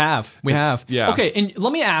past. We have. Yeah. Okay, and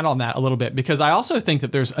let me add on that a little bit because I also think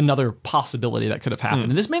that there's another possibility that could have happened.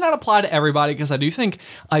 And this may not apply to everybody because I do think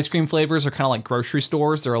ice cream flavors are kind of like grocery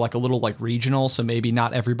stores. They're like a little like regional, so maybe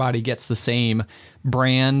not everybody gets the same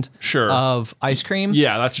brand of ice cream.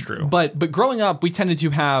 Yeah, that's true. But growing up, we tended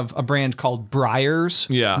to have a brand called Breyers.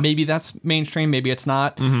 Yeah. Maybe that's mainstream, maybe it's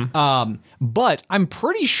not. But I'm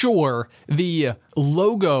pretty sure the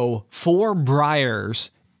logo for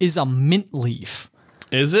Breyers is a mint leaf.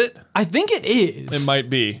 Is it? I think it is. It might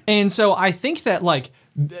be. And so I think that like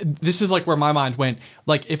this is like where my mind went.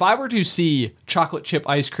 Like if I were to see chocolate chip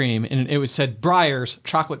ice cream and it was said Breyers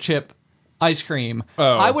chocolate chip ice cream,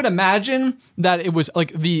 I would imagine that it was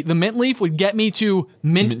like the mint leaf would get me to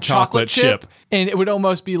mint chocolate chip, and it would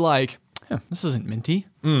almost be like, this isn't minty.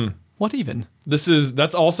 What even?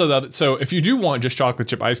 That's also that. So if you do want just chocolate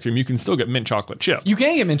chip ice cream, you can still get mint chocolate chip. You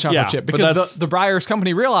can get mint chocolate chip because the Breyers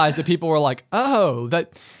company realized that people were like, oh,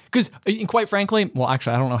 that. Because quite frankly, well,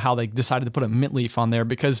 actually, I don't know how they decided to put a mint leaf on there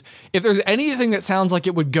because if there's anything that sounds like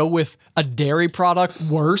it would go with a dairy product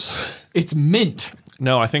worse, it's mint.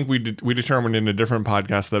 No, I think we determined in a different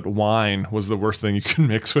podcast that wine was the worst thing you can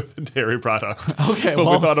mix with a dairy product. Okay, we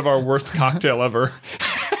thought of our worst cocktail ever.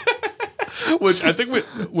 Which I think,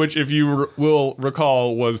 which if you will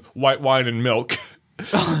recall, was white wine and milk.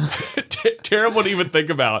 Terrible to even think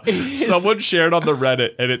about. Someone shared on the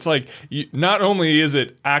Reddit, and it's like, not only is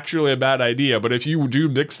it actually a bad idea, but if you do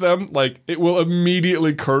mix them, like it will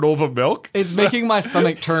immediately curdle the milk. It's making my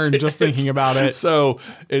stomach turn just thinking about it. So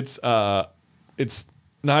it's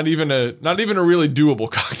not even a really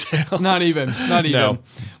doable cocktail. Not even. No.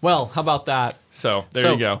 Well, how about that? So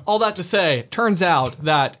there you go. All that to say, turns out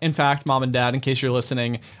that, in fact, Mom and Dad, in case you're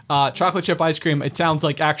listening, chocolate chip ice cream, it sounds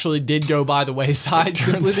like actually did go by the wayside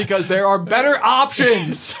simply because there are better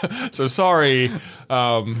options. So sorry.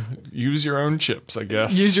 Use your own chips, I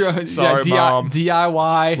guess. Use your own. Sorry, Mom.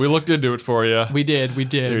 DIY. We looked into it for you. We did.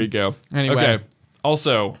 There you go. Anyway. Okay.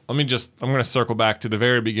 Also, I'm going to circle back to the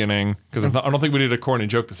very beginning because I don't think we did a corny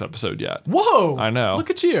joke this episode yet. Whoa! I know. Look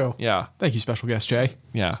at you. Yeah. Thank you, special guest Jay.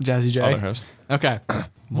 Yeah. Jazzy Jay. Other host. Okay.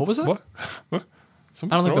 What was that? What? I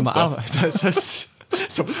don't think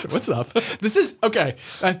what's up? This is okay.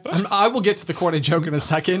 I will get to the corny joke in a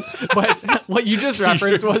second, but what you just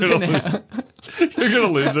referenced was You're gonna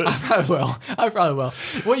lose it. I probably will.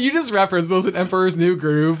 What you just referenced was an Emperor's New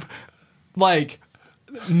Groove, like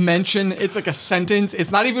mention. It's like a sentence.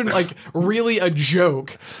 It's not even like really a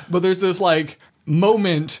joke, but there's this like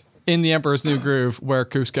moment in the Emperor's New Groove where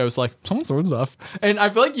Cusco's like, someone's throwing stuff, and I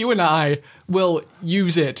feel like you and I will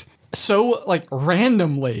use it so like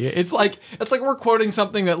randomly. It's like we're quoting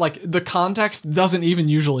something that like the context doesn't even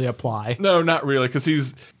usually apply. No, not really,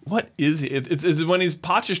 because what is it? It's when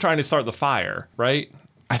Potch is trying to start the fire, right?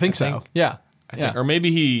 I think so. Yeah. Yeah. Or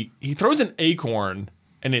maybe he throws an acorn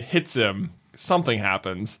and it hits him. Something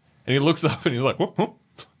happens and he looks up and he's like, "What?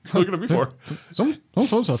 Looking at me for? Someone's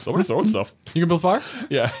Somebody's throwing stuff. You can build a fire?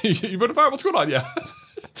 Yeah, you built a fire. What's going on? Yeah."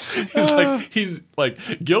 he's like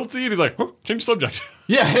guilty, and he's like, change subject.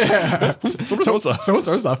 Yeah. Someone's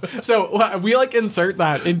throwing stuff. So we like insert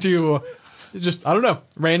that into just, I don't know,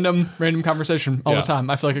 random conversation all the time.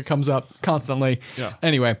 I feel like it comes up constantly. Yeah.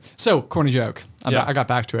 Anyway, so corny joke. I got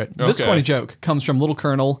back to it. This corny joke comes from Little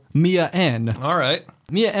Colonel Mia N. All right.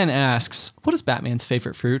 Mia N asks, what is Batman's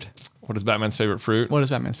favorite fruit? What is Batman's favorite fruit? What is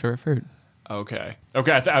Batman's favorite fruit? Okay.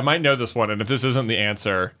 I might know this one, and if this isn't the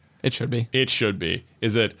answer, it should be. It should be.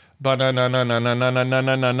 Is it bananas?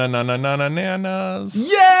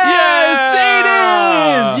 Yes,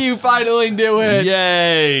 it is. You finally do it.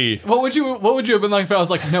 Yay! What would you have been like if I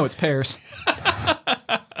was like, no, it's pears?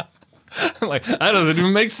 Like, that doesn't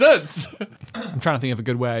even make sense. I'm trying to think of a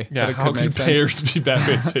good way. Yeah, that it how could make could pears be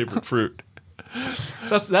Batman's favorite fruit?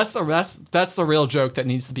 That's the real joke that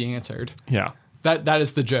needs to be answered. Yeah. That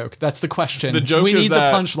is the joke. That's the question. The joke we is need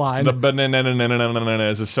that the punchline. The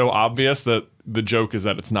bananas is so obvious that the joke is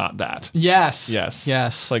that it's not that. Yes.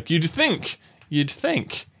 Like you'd think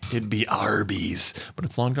it'd be Arby's, but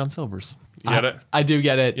it's Long John Silver's. You get it? I do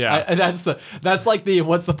get it. Yeah. That's like the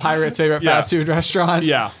what's the pirate's favorite fast food restaurant?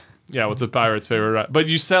 Yeah. Yeah, what's a pirate's favorite? But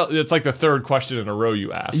it's like the third question in a row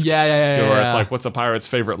you ask. Yeah. Where it's like, what's a pirate's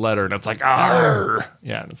favorite letter? And it's like, Arr!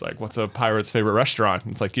 Yeah, and it's like, what's a pirate's favorite restaurant?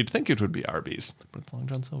 And it's like, you'd think it would be Arby's, but it's Long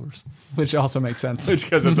John Silver's. Which also makes sense.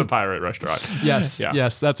 Because it's a pirate restaurant. Yes. Yeah.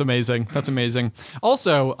 Yes, that's amazing. That's amazing.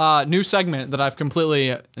 Also, new segment that I've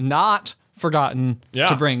completely not forgotten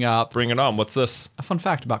to bring up. Bring it on. What's this? A fun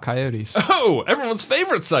fact about coyotes. Oh, everyone's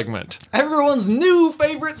favorite segment. Everyone's new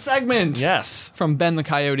favorite segment. Yes. From Ben the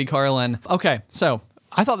Coyote Carlin. Okay, so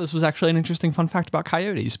I thought this was actually an interesting fun fact about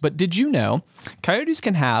coyotes, but did you know coyotes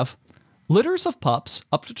can have litters of pups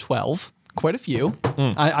up to 12, quite a few.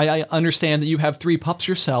 I understand that you have 3 pups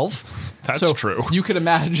yourself. That's true. You could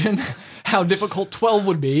imagine how difficult 12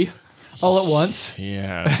 would be all at once.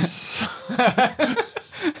 Yes.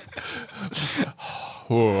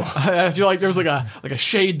 I feel like there was like a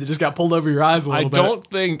shade that just got pulled over your eyes a little bit. I don't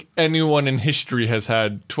think anyone in history has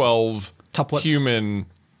had 12 tuplets. Human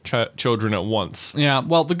children at once. Yeah.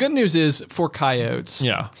 Well, the good news is for coyotes.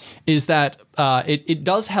 Yeah. Is that it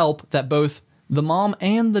does help that both the mom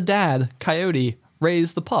and the dad coyote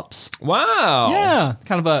raise the pups. Wow. Yeah.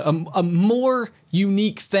 Kind of a more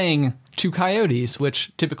unique thing to coyotes,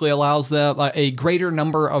 which typically allows a greater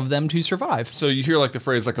number of them to survive. So you hear like the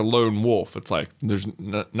phrase like a lone wolf. It's like there's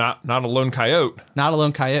not a lone coyote. Not a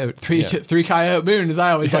lone coyote. Three coyote moon, as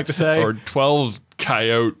I always like to say. Or 12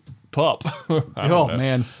 coyote pup. Oh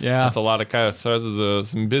man, yeah. That's a lot of coyotes. So there's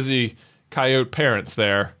some busy coyote parents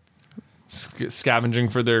there scavenging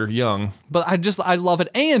for their young. But I love it.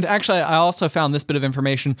 And actually, I also found this bit of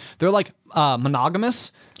information. They're like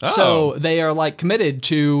monogamous. So they are like committed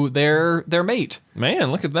to their mate.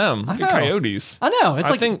 Man, look at them. Look at coyotes. I know.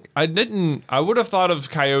 I would have thought of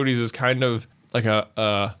coyotes as kind of like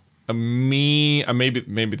a mean,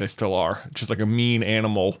 maybe they still are, just like a mean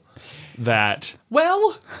animal that.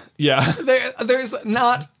 Well, yeah. There's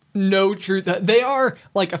no truth. They are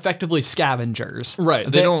like effectively scavengers. Right.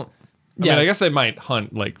 They don't. I mean, I guess they might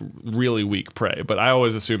hunt like really weak prey, but I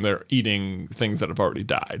always assume they're eating things that have already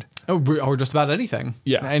died. Or just about anything.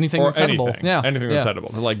 Yeah. Anything that's edible. Yeah. Anything that's edible.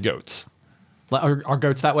 They're like goats. Are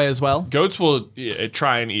goats that way as well? Goats will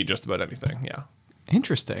try and eat just about anything. Yeah.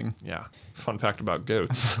 Interesting. Yeah. Fun fact about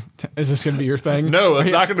goats. Is this going to be your thing? No,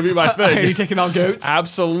 it's not going to be my thing. Are you taking on goats?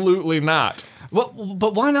 Absolutely not. Well,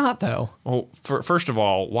 but why not though? Well, first of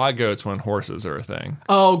all, why goats when horses are a thing?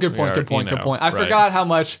 Oh, good point. are, Good point. you Good know, point. I right. forgot how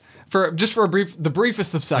much the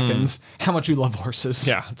briefest of seconds, how much you love horses.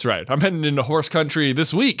 Yeah, that's right. I'm heading into horse country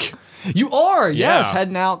this week. You are. Yes, Yeah.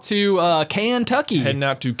 heading out to Kentucky. Heading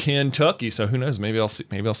out to Kentucky, so who knows? Maybe I'll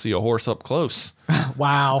see a horse up close.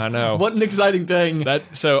 Wow. I know. What an exciting thing.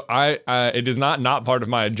 It is not part of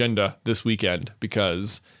my agenda this weekend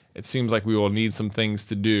because it seems like we will need some things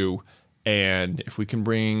to do, and if we can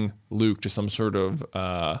bring Luke to some sort of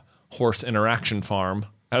horse interaction farm,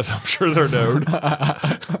 as I'm sure they're known,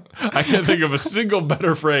 I can't think of a single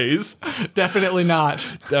better phrase. Definitely not.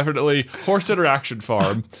 Definitely, horse interaction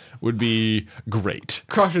farm would be great.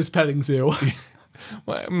 Crusher's petting zoo.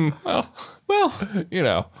 Well, you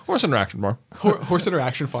know, horse interaction farm. Horse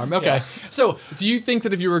interaction farm. Okay. Yeah. So, do you think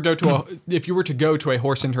that if you were to go to a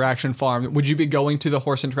horse interaction farm, would you be going to the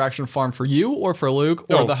horse interaction farm for you or for Luke,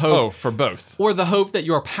 or the hope? For both. Or the hope that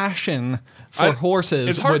your passion for horses.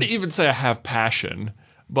 It's hard to even say I have passion,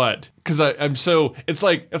 but because I'm so it's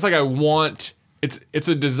like I want it's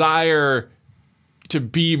a desire to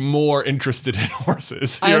be more interested in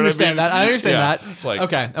horses. You I know understand what I mean? that. I understand Yeah. that. It's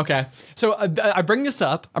like, Okay. So I bring this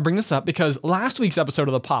up. Because last week's episode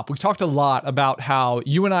of The Pop, we talked a lot about how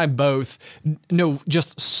you and I both know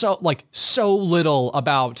just so little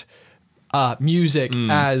about music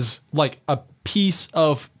as like a piece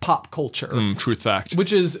of pop culture. truth fact.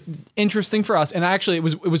 Which is interesting for us. And actually, it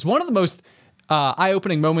was one of the most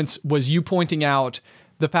eye-opening moments was you pointing out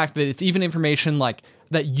the fact that it's even information like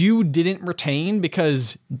that you didn't retain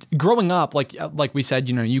because growing up, like we said,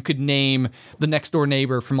 you know, you could name the next door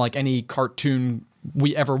neighbor from like any cartoon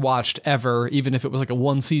we ever watched ever, even if it was like a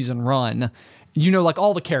 1-season run, you know, like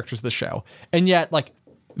all the characters of the show. And yet like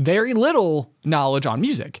very little knowledge on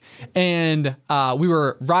music. And we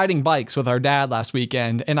were riding bikes with our dad last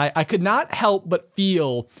weekend, and I could not help but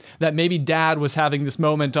feel that maybe dad was having this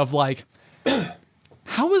moment of like,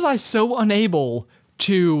 how was I so unable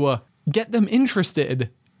to get them interested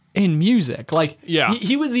in music? Like, yeah.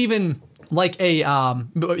 he was even like he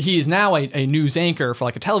is now a news anchor for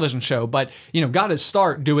like a television show, but you know, got his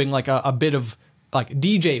start doing like a bit of like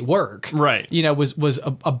DJ work, right? You know, was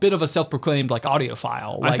a bit of a self-proclaimed like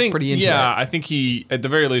audiophile, like I think, pretty into it. I think he at the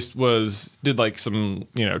very least did like some,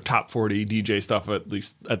 you know, top 40 DJ stuff, at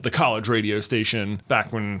least at the college radio station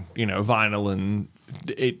back when, you know, vinyl and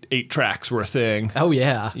eight tracks were a thing. Oh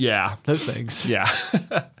yeah, yeah, those things. Yeah.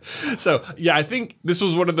 So yeah, I think this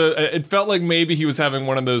was one of the. It felt like maybe he was having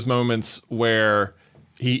one of those moments where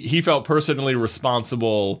he felt personally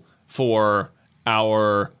responsible for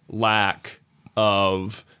our lack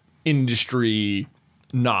of industry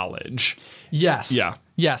knowledge. Yes. Yeah.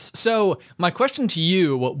 Yes. So my question to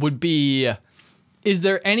you would be, is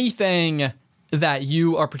there anything that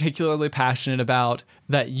you are particularly passionate about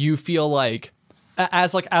that you feel like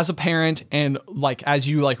as a parent and like as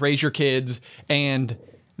you like raise your kids and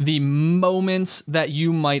the moments that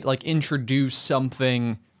you might like introduce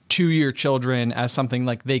something to your children as something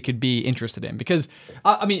like they could be interested in? Because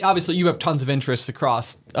I mean, obviously you have tons of interests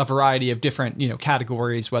across a variety of different, you know,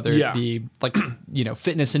 categories, whether it be like, you know,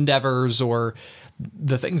 fitness endeavors or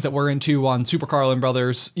the things that we're into on Super Carlin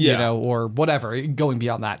Brothers, you know, or whatever, going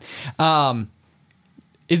beyond that.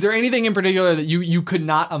 Is there anything in particular that you could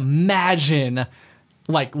not imagine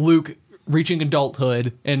like Luke reaching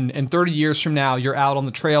adulthood and 30 years from now you're out on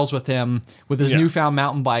the trails with him with his newfound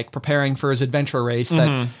mountain bike preparing for his adventure race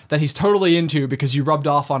that he's totally into because you rubbed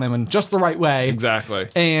off on him in just the right way. Exactly.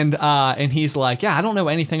 And he's like, yeah, I don't know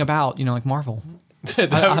anything about, you know, like Marvel.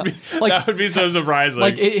 that would be so surprising.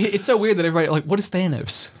 Like it's so weird that everybody like, what is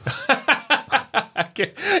Thanos?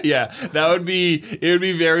 Yeah, it would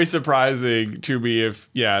be very surprising to me if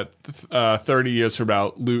 30 years from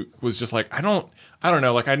now Luke was just like, I don't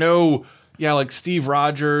know, like I know, like Steve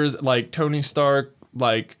Rogers, like Tony Stark,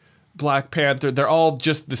 like Black Panther, they're all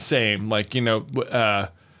just the same, like, you know,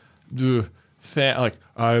 like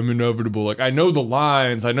I'm inevitable, like I know the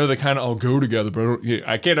lines, I know they kind of all go together, but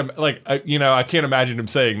I can't imagine him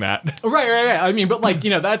saying that. Right. I mean, but like, you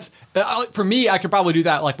know, that's for me, I could probably do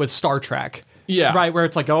that like with Star Trek. Yeah. Right, where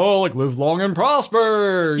it's like, oh, like live long and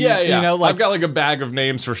prosper. Yeah. You know, like I've got like a bag of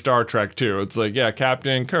names for Star Trek too. It's like,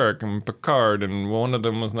 Captain Kirk and Picard, and one of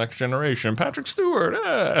them was Next Generation. Patrick Stewart.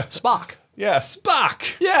 Spock. Yeah,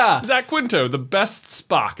 Spock. Yeah. Zach Quinto, the best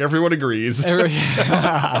Spock. Everyone agrees.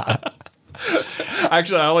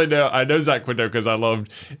 Actually, I know Zach Quinto because I loved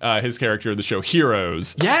his character in the show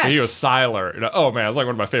Heroes. Yes. And he was Siler. And, oh man, it's like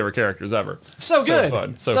one of my favorite characters ever. So good.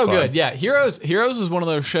 Fun. So fun. good. Yeah. Heroes is one of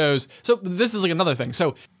those shows. So this is like another thing.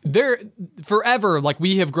 So there forever, like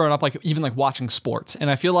we have grown up like even like watching sports. And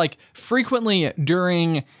I feel like frequently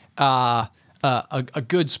during a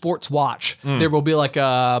good sports watch, there will be like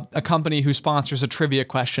a company who sponsors a trivia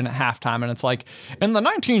question at halftime, and it's like, in the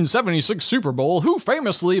 1976 Super Bowl, who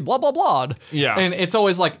famously blah blah blah. Yeah. And it's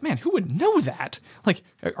always like, man, who would know that? Like,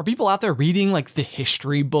 are people out there reading like the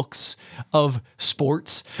history books of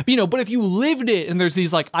sports? But if you lived it and there's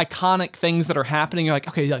these like iconic things that are happening, you're like,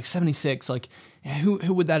 okay, like 76, like, yeah,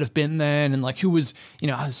 who would that have been then? And like, who was,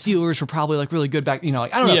 Steelers were probably like really good back,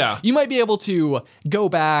 like, I don't know. Yeah. You might be able to go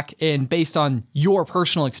back and based on your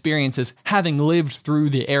personal experiences, having lived through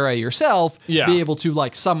the era yourself, Yeah. be able to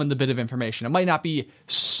like summon the bit of information. It might not be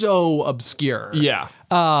so obscure. Yeah.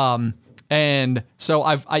 And so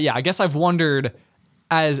I guess I've wondered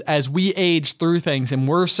as we age through things and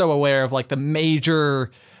we're so aware of like the major,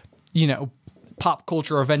 pop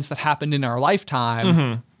culture events that happened in our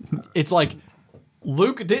lifetime, it's like,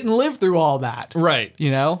 Luke didn't live through all that. Right.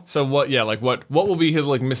 So what will be his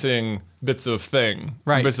like missing bits of thing,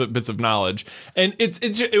 right? Bits of knowledge. And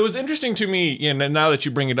it was interesting to me, now that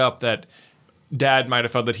you bring it up, that Dad might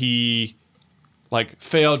have felt that he like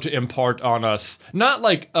failed to impart on us not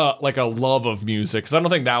like a love of music, because I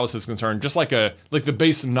don't think that was his concern, just like the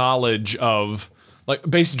base knowledge of like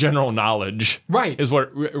base general knowledge, right? Is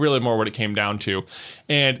what really more what it came down to.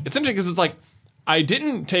 And it's interesting because it's like, I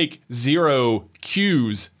didn't take 0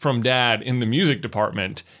 cues from Dad in the music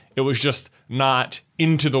department. It was just not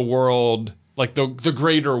into the world, like the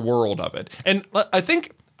greater world of it. And I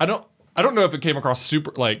think I don't know if it came across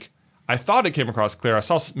super like I thought it came across clear. I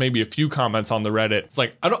saw maybe a few comments on the Reddit. It's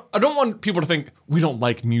like I don't want people to think we don't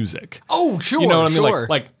like music. Oh, sure. You know what I mean? Sure.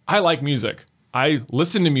 Like I like music. I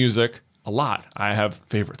listen to music a lot. I have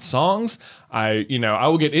favorite songs. I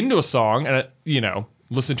will get into a song and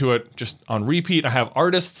listen to it just on repeat. I have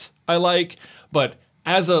artists I like, but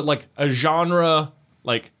as a genre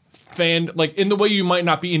like fan, like in the way you might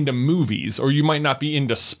not be into movies or you might not be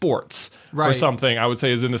into sports or something, I would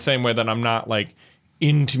say is in the same way that I'm not like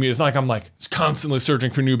into music. It's not like I'm like constantly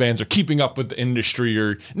searching for new bands or keeping up with the industry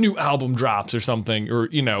or new album drops or something, or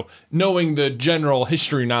knowing the general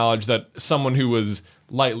history knowledge that someone who was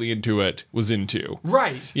lightly into it was into.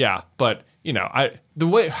 Right. Yeah, but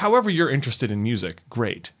however you're interested in music,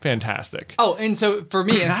 great, fantastic. Oh, and so for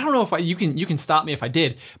me, and I don't know if you can stop me if I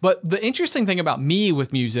did, but the interesting thing about me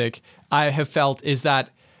with music, I have felt is that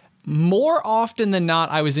more often than not,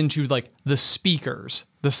 I was into like the speakers,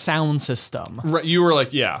 the sound system. Right, you were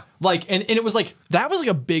like, yeah, like, and it was like that was like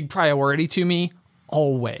a big priority to me.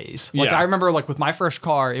 Always. Like, yeah. I remember like with my first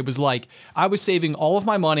car, it was like I was saving all of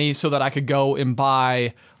my money so that I could go and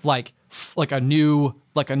buy like a new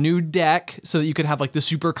deck so that you could have like the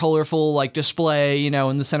super colorful like display,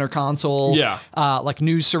 in the center console. Yeah. Like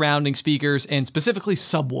new surrounding speakers and specifically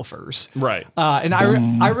subwoofers. Right. And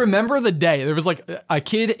I remember the day there was like a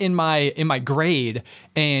kid in my grade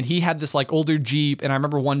and he had this like older Jeep, and I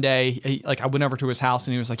remember one day I went over to his house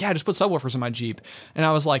and he was like, yeah, just put subwoofers in my Jeep. And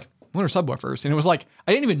I was like, what are subwoofers? And it was like,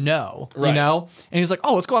 I didn't even know, right. And he's like,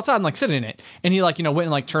 oh, let's go outside and like sit in it. And he like, went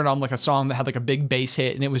and like turned on like a song that had like a big bass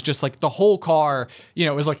hit. And it was just like the whole car, it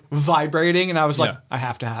was like vibrating. And I was like, I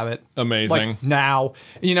have to have it. Amazing. Like, now,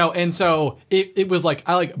 and so it was like,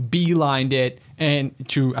 I like beelined it and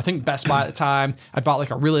to, I think Best Buy at the time, I bought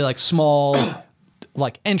like a really like small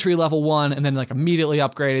like entry level one, and then like immediately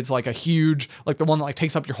upgraded to like a huge, like the one that like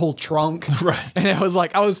takes up your whole trunk. Right. And it was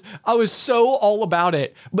like, I was so all about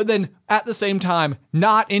it, but then at the same time,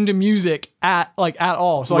 not into music at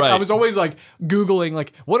all. So like, right. I was always like Googling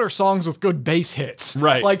like, what are songs with good bass hits?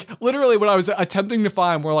 Right. Like literally what I was attempting to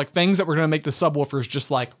find were like things that were going to make the subwoofers just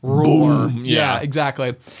like roar. Boom. Yeah,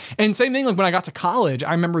 exactly. And same thing, like when I got to college,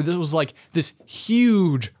 I remember this was like this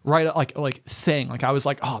huge, like thing. Like I was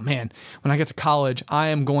like, oh man, when I get to college, I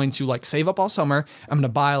am going to like save up all summer. I'm going to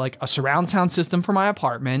buy like a surround sound system for my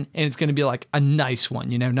apartment, and it's going to be like a nice one,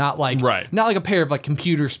 not like not like a pair of like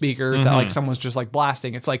computer speakers that like someone's just like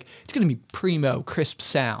blasting. It's like it's going to be primo crisp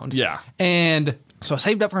sound. Yeah. And so I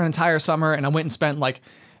saved up for an entire summer, and I went and spent like,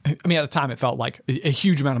 I mean, at the time it felt like a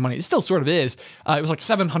huge amount of money. It still sort of is. It was like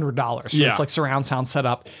 $700 for this like surround sound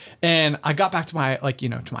setup. And I got back to my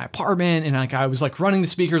to my apartment, and like I was like running the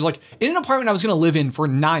speakers like in an apartment I was going to live in for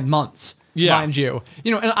 9 months. Yeah. Mind you,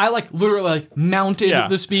 and I like literally like mounted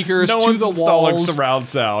the speakers to the installing walls. Surround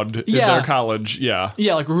sound in their college. Yeah.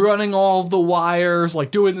 Yeah. Like running all of the wires,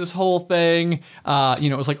 like doing this whole thing.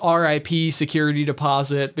 It was like RIP security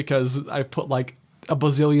deposit because I put like a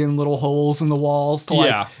bazillion little holes in the walls to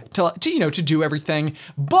Yeah. to do everything.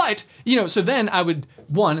 But, so then I would,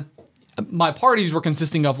 my parties were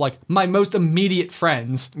consisting of like my most immediate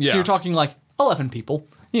friends. Yeah. So you're talking like 11 people.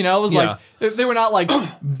 It was Yeah. like, they were not like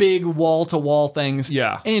big wall to wall things.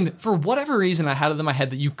 Yeah. And for whatever reason, I had it in my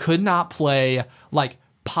head that you could not play like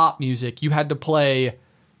pop music. You had to play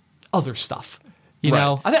other stuff. You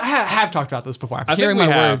know, I think I have talked about this before. I'm hearing my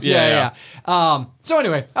words. Yeah. So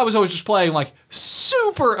anyway, I was always just playing like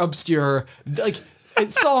super obscure, like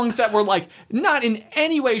songs that were like not in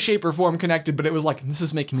any way, shape, or form connected, but it was like, this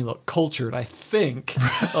is making me look cultured, I think,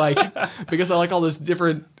 like because I like all this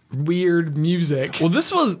different weird music. Well,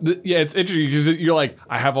 this was it's interesting because you're like,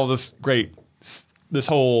 I have all this this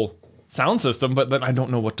whole sound system, but then I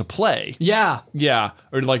don't know what to play. Yeah,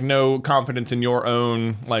 or like no confidence in your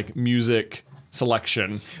own like music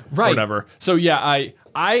selection, right? Or whatever. So yeah, I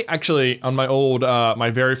actually on my old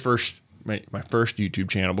my first YouTube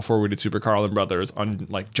channel before we did Super Carlin Brothers on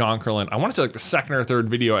like John Carlin, I want to say like the second or third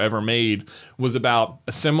video I ever made was about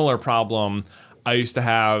a similar problem I used to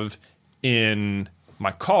have in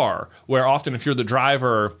my car, where often if you're the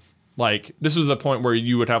driver, like this was the point where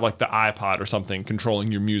you would have like the iPod or something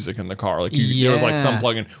controlling your music in the car. Like there was like some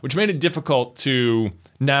plugin, which made it difficult to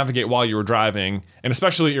navigate while you were driving, and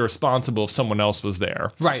especially irresponsible if someone else was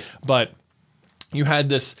there. Right. But you had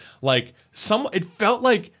this like it felt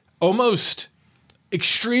like almost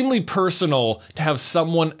extremely personal to have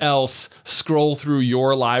someone else scroll through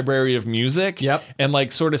your library of music. Yep. And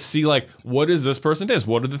like sort of see like, what is this person does?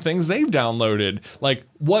 What are the things they've downloaded? Like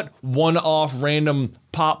what one-off random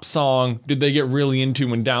pop song did they get really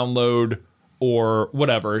into and download or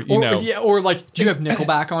whatever, you know? Yeah, or like, do you have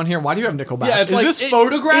Nickelback on here? Why do you have Nickelback? Yeah, it's is like, this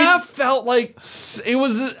Photograph? It felt like it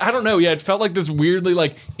was, I don't know. Yeah, it felt like this weirdly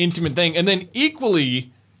like intimate thing. And then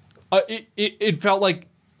equally, it felt like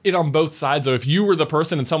it on both sides. So if you were the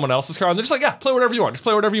person in someone else's car, and they're just like, yeah, play whatever you want. Just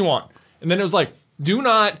play whatever you want. And then it was like, do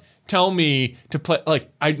not tell me to play. Like,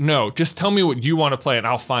 just tell me what you want to play and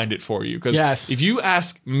I'll find it for you. Because if you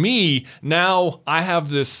ask me, now I have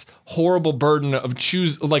this horrible burden of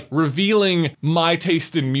revealing my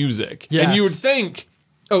taste in music. Yes. And you would think,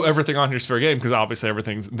 oh, everything on here's fair game because obviously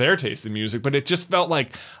everything's their taste in music. But it just felt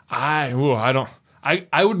like, I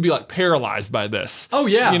would be like paralyzed by this. Oh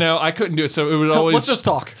yeah. You know, I couldn't do it. So it would always let's just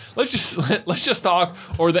talk. Let's just talk.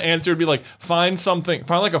 Or the answer would be like, find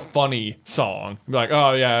like a funny song. Be like,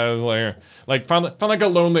 oh yeah, it was like find like a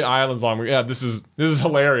Lonely Island song. Yeah, this is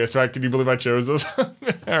hilarious, right? Can you believe I chose this? All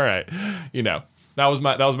right. You know. That was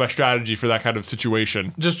my strategy for that kind of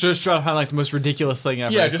situation. Just try to find like the most ridiculous thing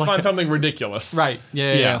ever. Yeah, it's just like find something ridiculous. Right.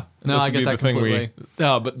 Yeah. No, I get that completely.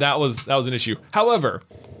 But that was an issue. However,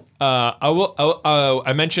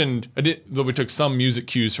 I mentioned that we took some music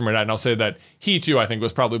cues from my dad, and I'll say that he too, I think,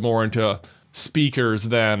 was probably more into speakers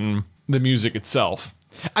than the music itself.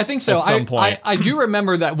 I think so. At some point. I do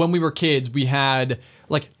remember that when we were kids, we had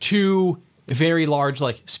like two very large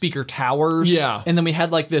like speaker towers. Yeah. And then we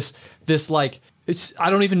had like this like, I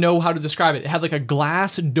don't even know how to describe it. It had like a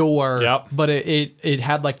glass door, but it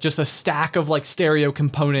had like just a stack of like stereo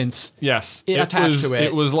components. Yes, attached to it.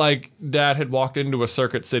 It was like Dad had walked into a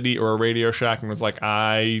Circuit City or a Radio Shack and was like,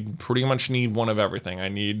 I pretty much need one of everything. I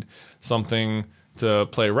need something to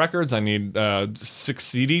play records. I need a 6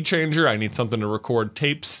 CD changer. I need something to record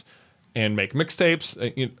tapes and make mixtapes.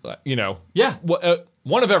 You know. Yeah.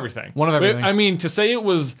 One of everything. One of everything. I mean, to say it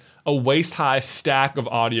was a waist-high stack of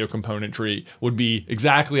audio componentry would be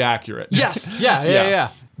exactly accurate. Yes. Yeah.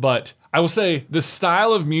 But I will say the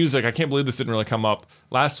style of music, I can't believe this didn't really come up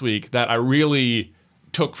last week, that I really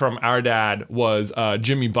took from our dad was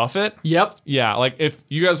Jimmy Buffett. Yep. Yeah, like if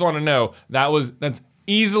you guys want to know, that's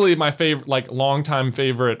easily my favorite, like longtime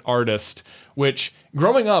favorite artist, which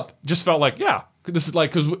growing up just felt like, yeah, this is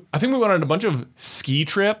like, because I think we went on a bunch of ski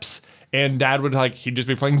trips. And Dad would he'd just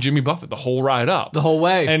be playing Jimmy Buffett the whole ride up. The whole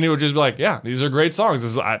way. And it would just be like, yeah, these are great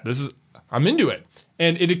songs. I'm into it.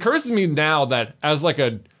 And it occurs to me now that as like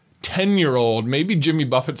a 10-year-old, maybe Jimmy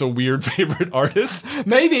Buffett's a weird favorite artist.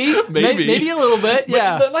 Maybe a little bit.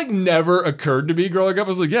 Yeah. But that like never occurred to me growing up. I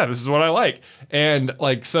was like, yeah, this is what I like. And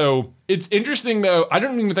like, so it's interesting though. I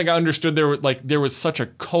don't even think I understood there was such a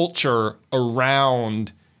culture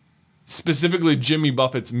around specifically Jimmy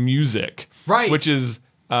Buffett's music. Right. Which is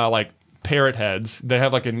like parrot heads. They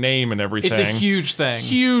have like a name and everything. It's a huge thing.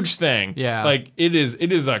 Huge thing. Yeah. Like it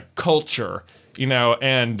is a culture, you know,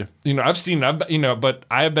 and you know, but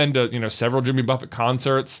I have been to, you know, several Jimmy Buffett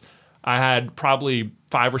concerts. I had probably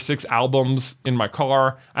 5 or 6 albums in my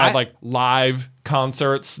car. I had like live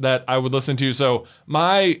concerts that I would listen to. So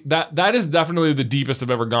that is definitely the deepest I've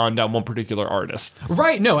ever gone down one particular artist.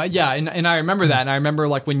 Right. No, yeah. And I remember that. And I remember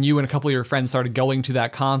like when you and a couple of your friends started going to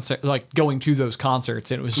that concert, like going to those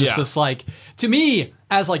concerts, it was just this like, to me,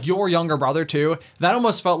 as like your younger brother too, that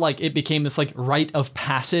almost felt like it became this like rite of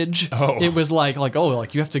passage. Oh. It was like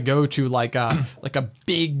you have to go to like a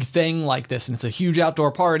big thing like this, and it's a huge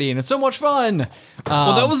outdoor party, and it's so much fun.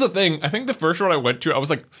 Well, that was the thing. I think the first one I went to, I was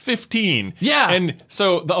like 15. Yeah. And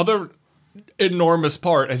so the other enormous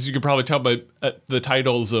part, as you could probably tell by the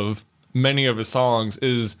titles of many of his songs,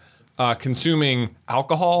 is consuming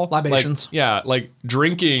alcohol. Libations. Like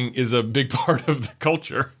drinking is a big part of the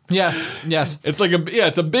culture. Yes. It's like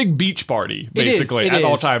it's a big beach party basically at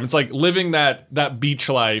all times. It's like living that beach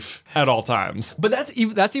life at all times. But that's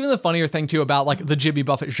even the funnier thing too about like the Jimmy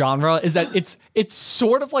Buffett genre is that it's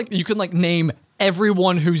sort of like you can like name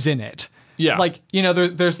everyone who's in it. Yeah. Like, you know,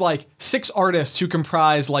 there's like 6 artists who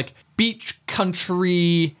comprise like beach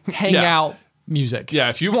country hangout music. Yeah,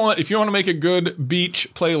 if you want to make a good beach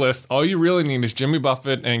playlist, all you really need is Jimmy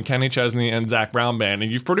Buffett and Kenny Chesney and Zach Brown Band,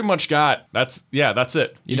 and you've pretty much got that's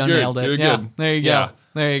it. You done nailed it. You're good. There you go. Yeah.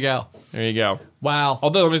 There you go. There you go. Wow.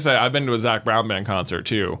 Although let me say, I've been to a Zach Brown Band concert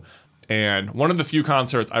too, and one of the few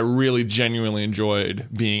concerts I really genuinely enjoyed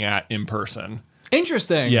being at in person.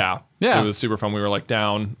 Interesting. Yeah. Yeah. It was super fun. We were like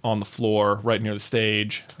down on the floor right near the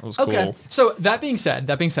stage. It was cool. So that being said,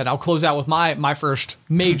 I'll close out with my first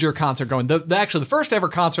major concert going. Actually, the first ever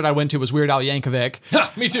concert I went to was Weird Al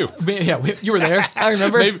Yankovic. Me too. Yeah, you were there. I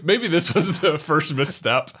remember. Maybe this was the first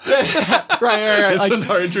misstep. right. This was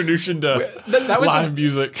our introduction to that was live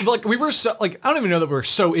music. Like we were so like I don't even know that we were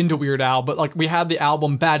so into Weird Al, but like we had the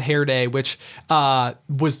album Bad Hair Day, which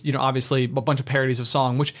was obviously a bunch of parodies of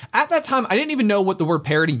song. Which at that time I didn't even know what the word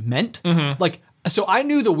parody meant. Mm-hmm. Like, so I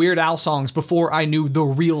knew the Weird Al songs before I knew the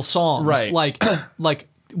real songs. Right. Like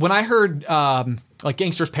when I heard like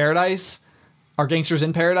Gangster's Paradise or Gangsters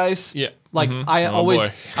in Paradise. Yeah. Like I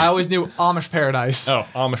always knew Amish Paradise. Oh,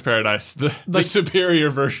 Amish Paradise, the superior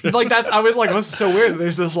version. Like I was like, this is so weird.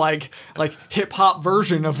 There's this like hip hop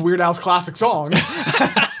version of Weird Al's classic song.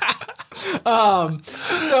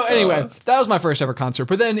 So anyway, that was my first ever concert.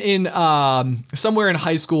 But then in somewhere in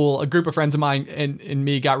high school, a group of friends of mine and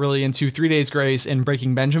me got really into 3 Days Grace and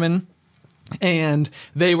Breaking Benjamin. And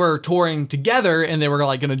they were touring together and they were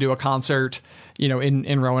like going to do a concert,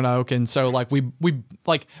 in Roanoke. And so like we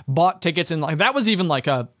like bought tickets and like that was even like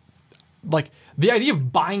the idea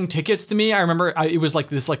of buying tickets to me, I remember it was like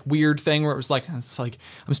this like weird thing where it's like I'm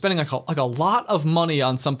spending like a lot of money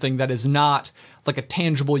on something that is not like a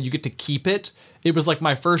tangible, you get to keep it. It was like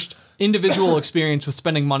my first individual experience with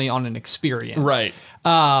spending money on an experience. Right.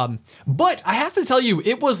 But I have to tell you,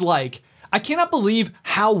 it was like, I cannot believe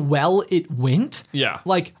how well it went. Yeah.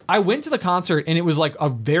 Like I went to the concert and it was like a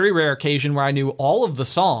very rare occasion where I knew all of the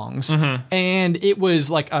songs and it was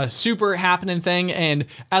like a super happening thing. And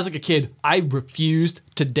as like a kid, I refused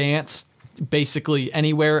to dance basically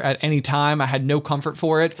anywhere at any time. I had no comfort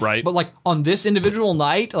for it. Right. But like on this individual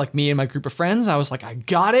night, like me and my group of friends, I was like, I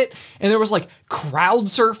got it. And there was like crowd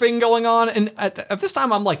surfing going on. And at this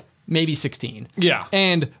time I'm like maybe 16. Yeah.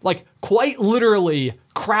 And like quite literally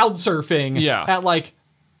crowd surfing at like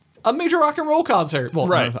a major rock and roll concert. Well,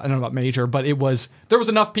 right. I don't know about major, but there was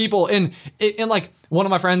enough people and like one of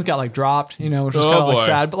my friends got like dropped, which was kind of like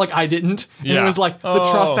sad, but like I didn't. And it was like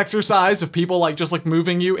the trust exercise of people like just like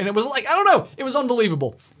moving you. And it was like, I don't know. It was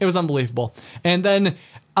unbelievable. And then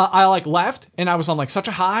I like left and I was on like such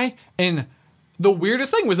a high. And the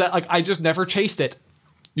weirdest thing was that like I just never chased it.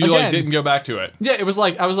 You again, like didn't go back to it. Yeah, it was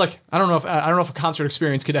like I was like I don't know if a concert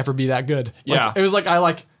experience could ever be that good. Like, yeah, it was like I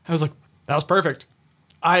was like that was perfect.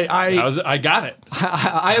 I got it.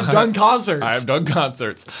 I have done concerts. I have done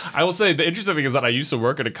concerts. I will say the interesting thing is that I used to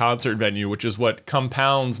work at a concert venue, which is what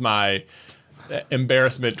compounds my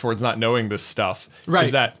embarrassment towards not knowing this stuff. Right.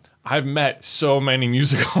 Is that I've met so many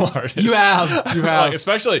musical artists. You have. Like,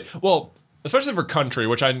 especially for country,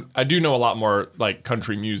 which I do know a lot more like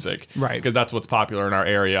country music. Right. Because that's what's popular in our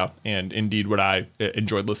area and indeed what I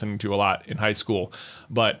enjoyed listening to a lot in high school.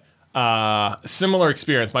 But similar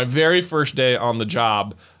experience. My very first day on the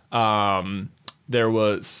job, there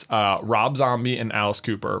was Rob Zombie and Alice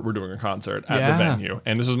Cooper were doing a concert at the venue.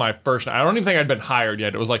 And this was my first night. I don't even think I'd been hired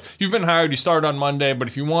yet. It was like, you've been hired, you started on Monday, but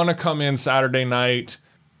if you want to come in Saturday night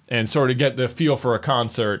and sort of get the feel for a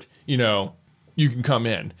concert, you can come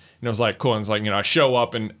in. And it was like, cool. And it's like, I show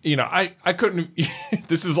up and, I couldn't,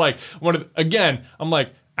 this is like I'm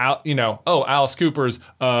like, Alice Cooper's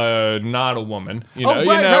not a woman.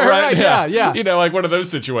 Right. Yeah. Like one of those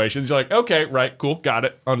situations. You're like, okay, right, cool, got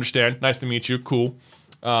it, understand. Nice to meet you, cool.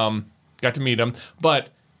 got to meet him. But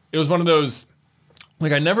it was one of those,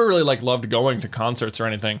 like, I never really like loved going to concerts or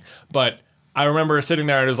anything, but I remember sitting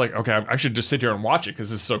there and it was like, okay, I should just sit here and watch it because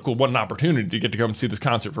this is so cool. What an opportunity to get to come see this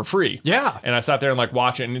concert for free. Yeah. And I sat there and like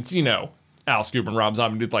watch it, and it's, you know, Alice Cooper and Rob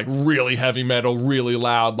Zombie did like really heavy metal, really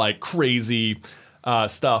loud, like crazy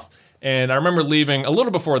stuff. And I remember leaving a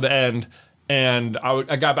little before the end, and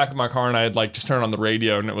I got back in my car and I had like just turned on the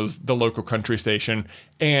radio, and it was the local country station.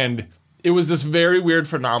 And it was this very weird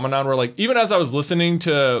phenomenon where like, even as I was listening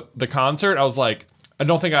to the concert, I was like, I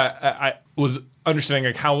don't think I was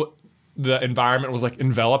understanding like how the environment was like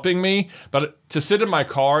enveloping me, but to sit in my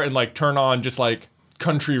car and like turn on just like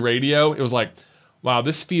country radio, it was like, wow,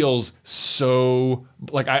 this feels so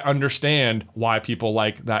like I understand why people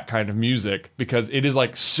like that kind of music, because it is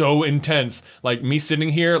like so intense. Like me sitting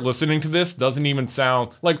here listening to this doesn't even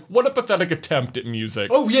sound like, what a pathetic attempt at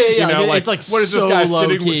music. Oh yeah, yeah. You know, like, it's like what is so this guy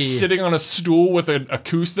low-key. sitting on a stool with an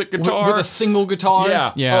acoustic guitar with a single guitar?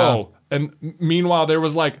 Yeah. Yeah. Oh, and meanwhile there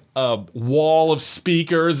was like a wall of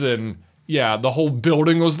speakers, and yeah, the whole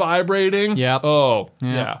building was vibrating. Yep. Oh,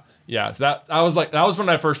 Yeah. yeah. So that was when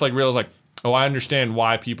I first like realized like, oh, I understand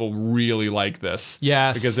why people really like this.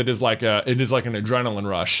 Yes. Because it is like an adrenaline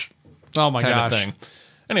rush. Oh my kind gosh. of thing.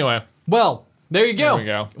 Anyway, Well, there you go. There we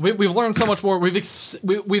go. We've learned so much more. We've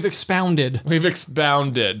expounded. we've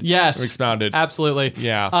expounded. Yes. We've expounded. Absolutely.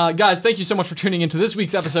 Yeah. Guys, thank you so much for tuning into this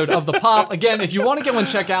week's episode of The Pop. Again, if you want to go and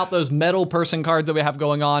check out those metal person cards that we have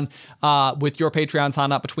going on with your Patreon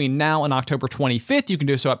sign up between now and October 25th, you can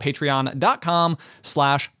do so at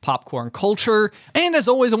patreon.com/popcornculture. And as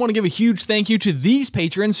always, I want to give a huge thank you to these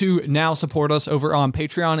patrons who now support us over on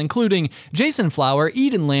Patreon, including Jason Flower,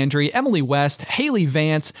 Eden Landry, Emily West, Haley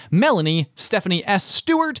Vance, Melanie, Stephanie S.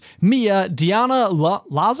 Stewart, Mia, Diana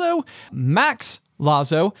Lazo, Max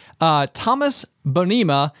Lazo, Thomas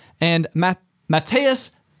Bonima, and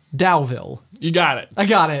Mateus Dowville. You got it. I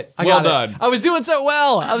got it. Well done. I was doing so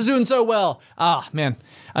well. Ah, man.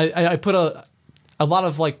 I put a lot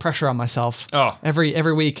of like pressure on myself. Oh.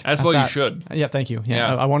 Every week. As well you should. Yeah, thank you.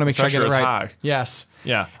 Yeah. I want to make sure I get it Pressure is right. high. Yes.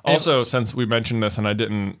 Yeah. Also, since we mentioned this and I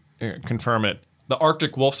didn't confirm it, the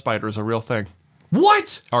Arctic wolf spider is a real thing.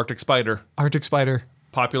 What? Arctic spider. Arctic spider.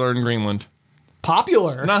 Popular in Greenland.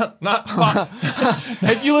 Popular. Not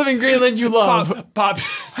If you live in Greenland, you love.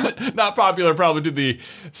 not popular probably to the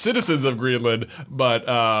citizens of Greenland, but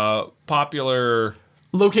popular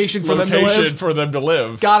Location for them to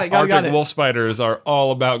live. Got it. Arctic wolf spiders are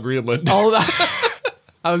all about Greenland. All that.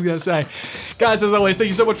 I was going to say. Guys, as always, thank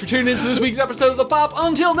you so much for tuning in to this week's episode of The Pop.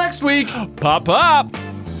 Until next week. Pop, pop.